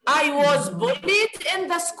 I was bullied in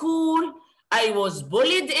the school. I was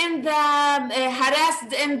bullied in the,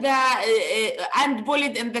 harassed in the, and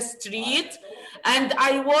bullied in the street. And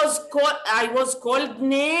I was called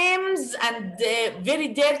names and very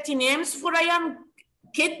dirty names for a young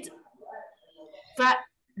kid. But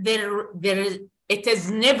it is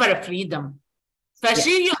never a freedom. But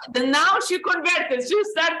now she converted. She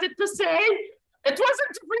started to say, it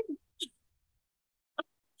wasn't freedom.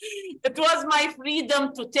 It was my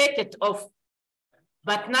freedom to take it off,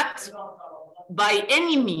 but not by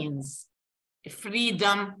any means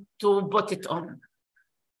freedom to put it on.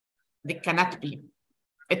 It cannot be.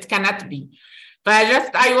 It cannot be.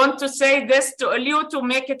 But I want to say this to you to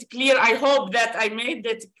make it clear. I hope that I made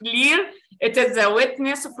it clear. It is a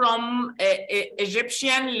witness from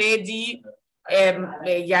Egyptian lady.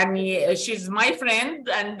 She's my friend,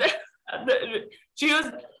 and she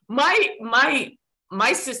used my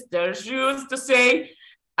sister. She used to say,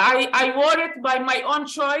 I wore it by my own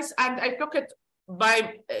choice, and I took it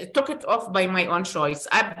off by my own choice.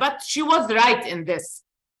 But she was right in this,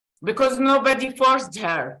 because nobody forced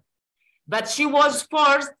her. But she was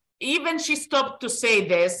forced. Even she stopped to say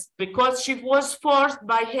this because she was forced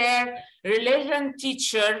by her religion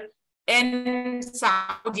teacher in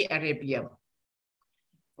Saudi Arabia.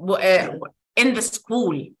 In the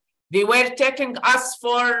school, they were taking us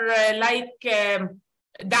for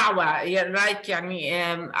da'wah, like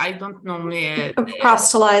I don't know.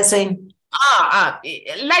 Proselytizing.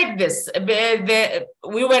 Like this.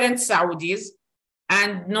 We were in Saudis,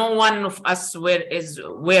 and no one of us were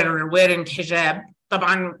wearing hijab.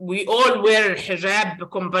 طبعا we all wear hijab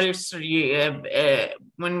compulsory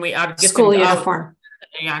when we are getting school out. Uniform.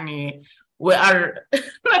 We are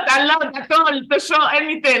not allowed at all to show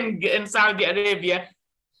anything in Saudi Arabia.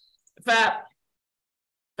 But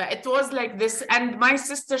it was like this. And my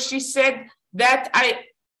sister, she said that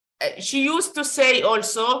she used to say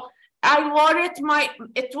also, I wore it,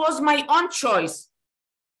 it was my own choice.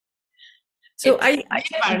 So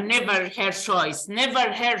never her choice,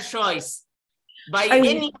 never her choice by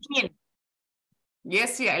any means.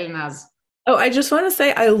 Yes, yeah, Elnaz. Oh, I just want to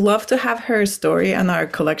say I love to have her story and our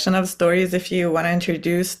collection of stories. If you want to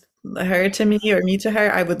introduce her to me or me to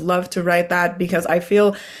her, I would love to write that because I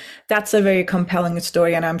feel that's a very compelling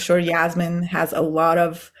story. And I'm sure Yasmin has a lot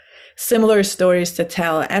of similar stories to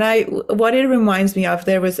tell. And what it reminds me of,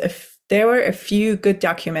 there were a few good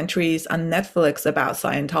documentaries on Netflix about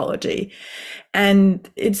Scientology. And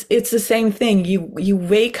it's the same thing. You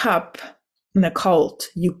wake up in a cult,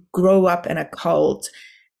 you grow up in a cult,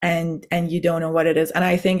 and you don't know what it is. And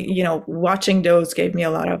I think, watching those gave me a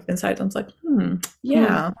lot of insight. I was like,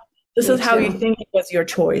 yeah, this is how you think it was your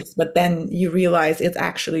choice, but then you realize it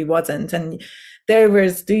actually wasn't. And there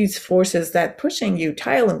was these forces that pushing you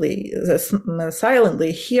silently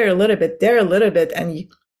here a little bit, there a little bit, and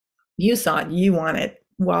you thought you want it,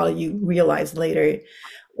 while you realized later,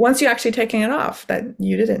 once you actually taking it off, that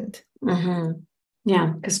you didn't. Mm-hmm. Yeah,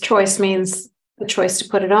 because choice means the choice to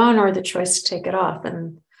put it on or the choice to take it off.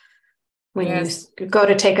 And when you go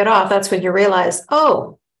to take it off, that's when you realize,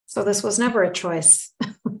 oh, so this was never a choice.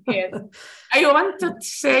 Yes. I want to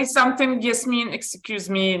say something, Yasmin, excuse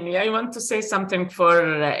me. I want to say something for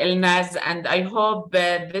Elnaz, and I hope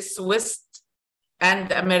this West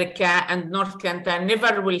and America and North Canada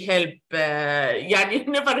never will help,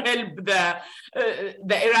 never help the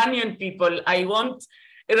Iranian people. I want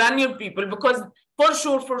Iranian people, because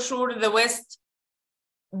for sure, the West,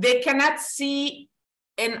 they cannot see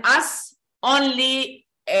in us only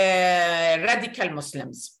radical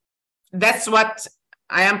Muslims. That's what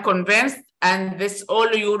I am convinced, and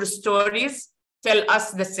all your stories tell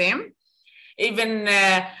us the same. Even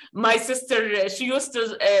my sister, she used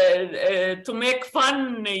to make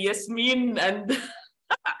fun, Yasmin, and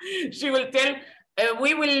she will tell,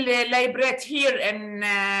 we will liberate here in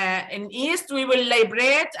East, we will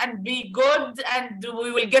liberate and be good, and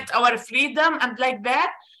we will get our freedom, and like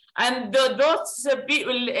that. And those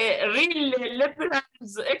people, real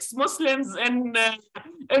liberals, ex-Muslims in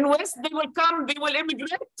West, they will come, they will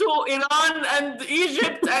immigrate to Iran and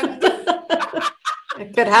Egypt, and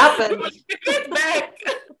it could happen. They will get back.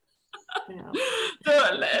 Yeah. So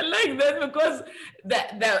like that, because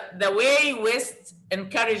the way West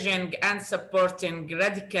encouraging and supporting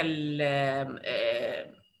radical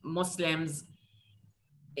Muslims,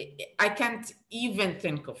 I can't even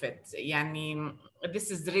think of it.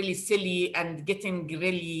 This is really silly and getting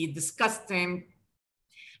really disgusting.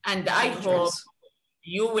 And I hope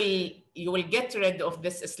you will get rid of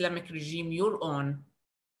this Islamic regime, your own,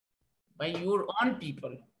 by your own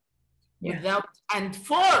people, and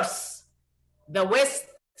force the West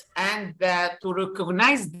and to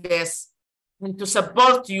recognize this and to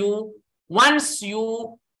support you once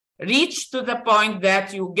you reach to the point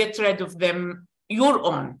that you get rid of them, your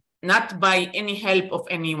own, not by any help of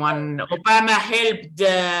anyone. Obama helped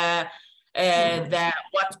the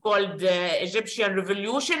what's called Egyptian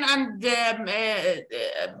Revolution and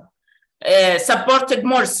supported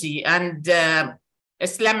Morsi and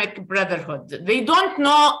Islamic Brotherhood. They don't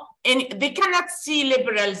know, they cannot see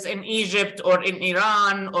liberals in Egypt or in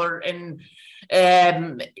Iran or in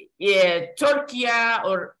Turkey,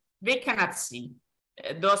 or they cannot see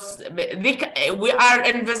those. We are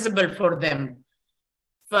invisible for them.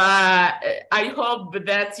 I hope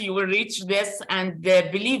that you will reach this, and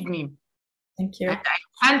believe me, thank you.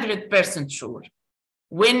 I'm 100% sure.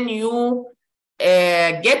 When you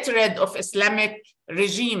get rid of Islamic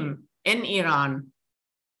regime in Iran,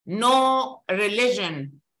 no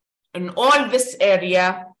religion in all this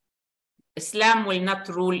area, Islam will not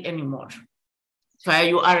rule anymore. So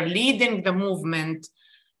you are leading the movement,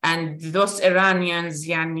 and those Iranians,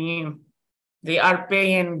 they are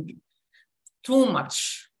paying too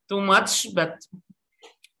much, but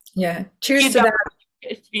yeah, cheers to that.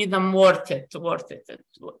 Freedom worth it. Yeah,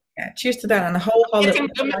 cheers to that. And the whole I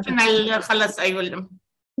will.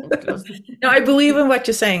 No, I believe in what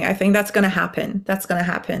you're saying. I think that's going to happen.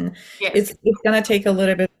 Yes. It's going to take a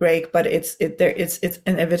little bit break, but it's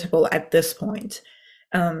inevitable at this point.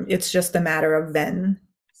 It's just a matter of when.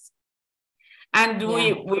 And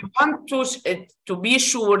we want to be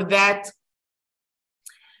sure that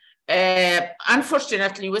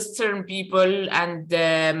unfortunately, Western people and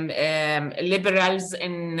liberals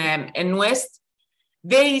in West,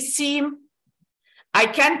 they seem, I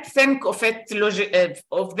can't think of it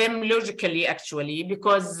of them logically, actually,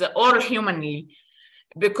 or humanly,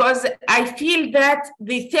 because I feel that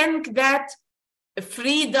they think that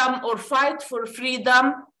freedom or fight for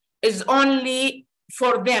freedom is only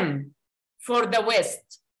for them, for the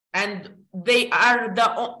West, and they are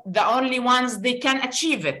the only ones they can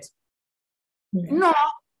achieve it. No,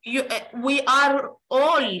 we are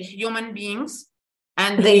all human beings,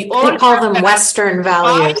 and They all call have them the Western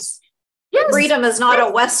values. Yes, Freedom is not a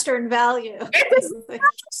Western value. it is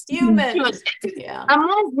Human. It is Yeah. a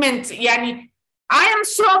movement. Yani, I am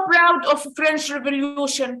so proud of French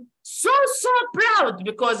Revolution, so proud,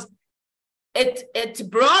 because it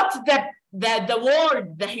brought the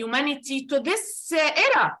world, the humanity to this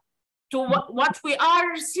era, to what we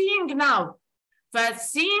are seeing now. But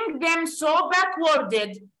seeing them so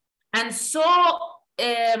backwarded and so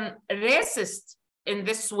racist in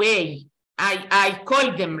this way, I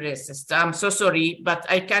call them racist. I'm so sorry, but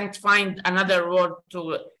I can't find another word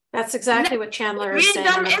to. That's exactly what Chandler is saying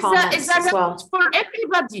in Freedom the is comments a as right well. for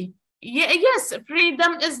everybody. Yes,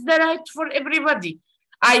 freedom is the right for everybody.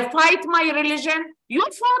 I fight my religion. You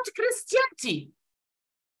fought Christianity.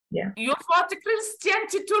 Yeah. You fought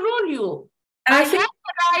Christianity to rule you. And I I think have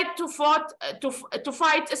the right to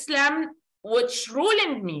fight Islam, which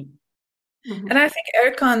ruling me. And I think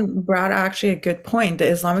Erkan brought actually a good point. The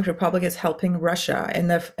Islamic Republic is helping Russia in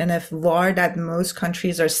a war that most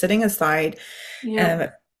countries are sitting aside,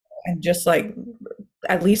 Yeah. and just like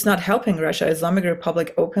at least not helping Russia. Islamic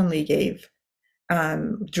Republic openly gave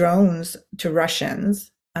drones to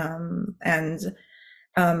Russians, and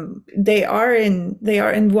they are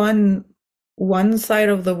in one side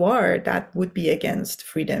of the war that would be against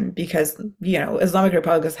freedom, because Islamic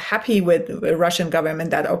Republic is happy with the Russian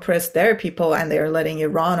government that oppressed their people, and they are letting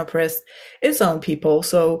Iran oppress its own people.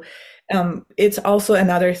 So it's also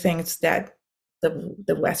another thing that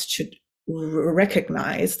the West should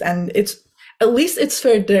recognize, and at least it's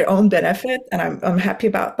for their own benefit, and I'm happy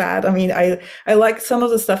about that. I mean, I like some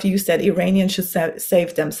of the stuff you said. Iranians should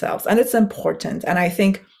save themselves, and it's important. And I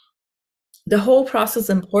think the whole process is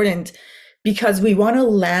important because we want to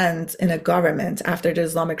land in a government after the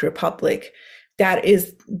Islamic Republic that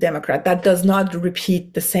is democrat, that does not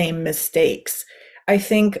repeat the same mistakes. I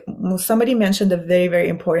think somebody mentioned a very, very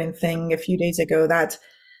important thing a few days ago, that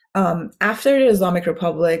after the Islamic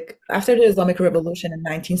Republic, after the Islamic Revolution in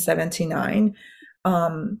 1979,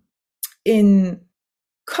 in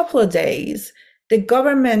a couple of days, the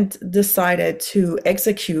government decided to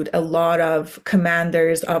execute a lot of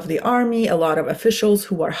commanders of the army, a lot of officials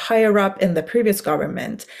who were higher up in the previous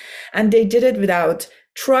government. And they did it without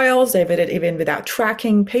trials, they did it even without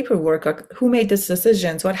tracking paperwork, like who made these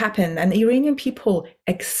decisions, what happened. And Iranian people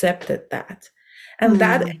accepted that. And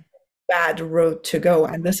that is a bad road to go.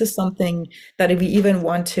 And this is something that we even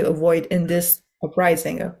want to avoid in this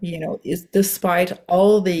uprising, is despite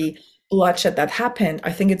all the bloodshed that happened,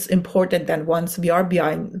 I think it's important that once we are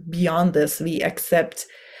beyond this, we accept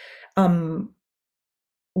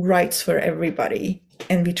rights for everybody,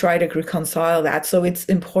 and we try to reconcile that. So it's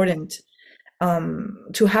important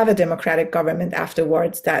to have a democratic government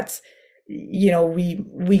afterwards, that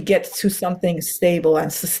we get to something stable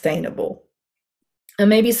and sustainable. And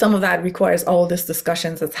maybe some of that requires all this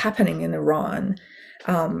discussions that's happening in Iran,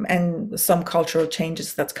 and some cultural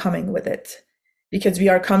changes that's coming with it. Because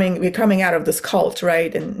we're coming out of this cult,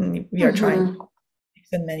 right? And we are trying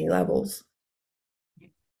in many levels.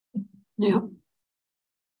 Yeah.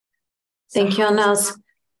 Thank you, Elnaz.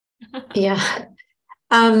 Yeah.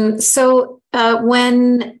 So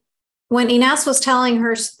when Ines was telling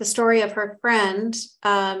her the story of her friend,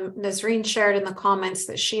 Nazreen shared in the comments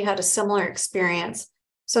that she had a similar experience.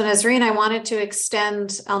 So Nazreen, I wanted to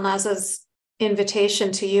extend Elnaz's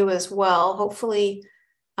invitation to you as well. Hopefully,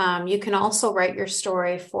 you can also write your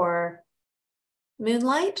story for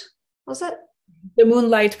Moonlight, was it? The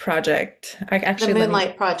Moonlight Project. The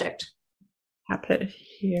Moonlight Project. I put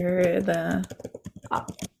here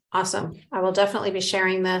Awesome. I will definitely be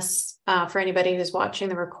sharing this for anybody who's watching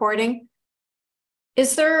the recording.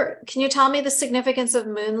 Can you tell me the significance of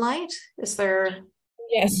Moonlight?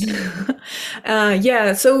 Yes.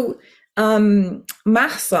 Yeah. So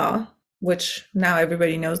Mahsa, which now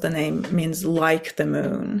everybody knows the name, means like the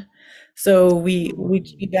moon. So we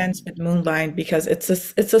dance with moonlight because it's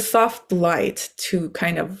a soft light to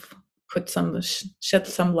kind of shed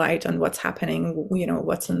some light on what's happening,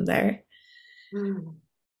 what's in there.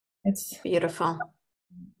 It's beautiful.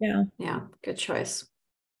 Yeah. Yeah, good choice.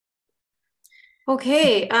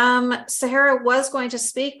 Okay, Sahara was going to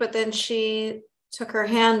speak, but then she took her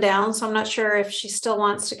hand down, so I'm not sure if she still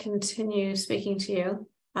wants to continue speaking to you.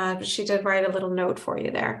 But she did write a little note for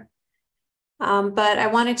you there. But I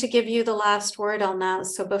wanted to give you the last word, Elnaz.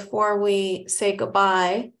 So before we say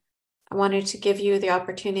goodbye, I wanted to give you the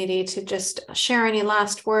opportunity to just share any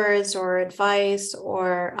last words or advice,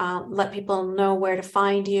 or let people know where to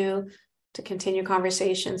find you to continue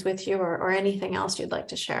conversations with you, or anything else you'd like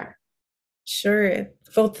to share. Sure.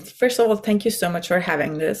 Well, first of all, thank you so much for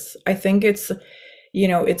having this. I think it's,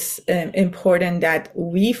 it's important that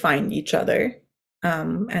we find each other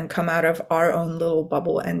and come out of our own little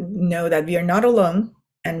bubble and know that we are not alone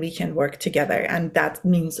and we can work together. And that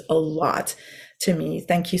means a lot to me.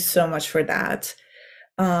 Thank you so much for that.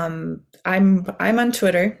 I'm on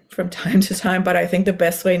Twitter from time to time, but I think the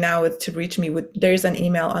best way now is to reach me there's an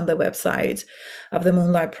email on the website of the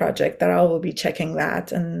Moonlight Project that I will be checking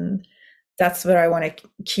that. And that's where I want to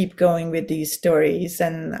keep going with these stories.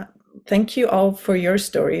 And thank you all for your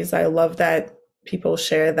stories. I love that people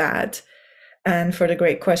share that, and for the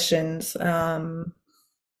great questions.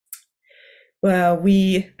 Well,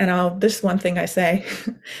 this one thing I say,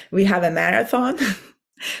 we have a marathon.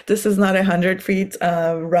 This is not 100 feet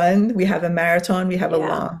run. We have a marathon. We have a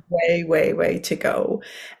long way to go.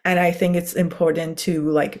 And I think it's important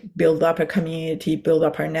to build up a community, build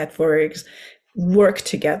up our networks, work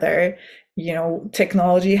together.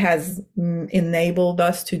 Technology has enabled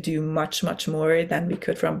us to do much, much more than we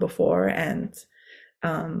could from before. And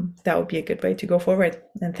that would be a good way to go forward.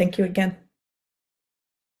 And thank you again.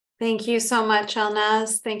 Thank you so much,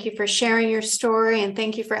 Elnaz. Thank you for sharing your story, and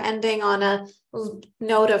thank you for ending on a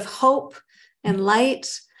note of hope and light.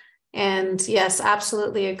 And yes,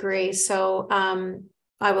 absolutely agree. So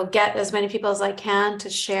I will get as many people as I can to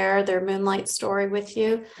share their moonlight story with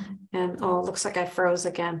you. And it looks like I froze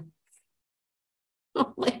again.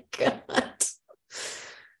 Oh my God.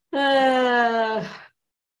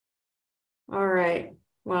 All right.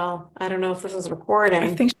 Well, I don't know if this is recording.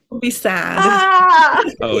 I think she'll be sad.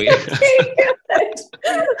 Oh, yeah. I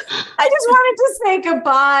just wanted to say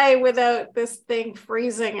goodbye without this thing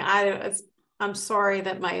freezing. I'm sorry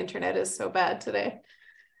that my internet is so bad today.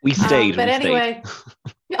 We stayed. But anyway,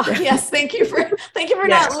 yes, thank you for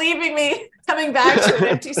not leaving me, coming back to an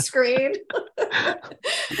empty screen. All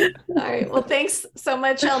right. Well, thanks so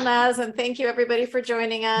much, Elnaz, and thank you everybody for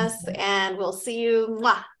joining us. And we'll see you.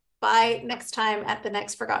 Bye next time at the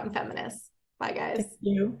next Forgotten Feminists. Bye, guys. Thank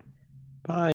you. Bye.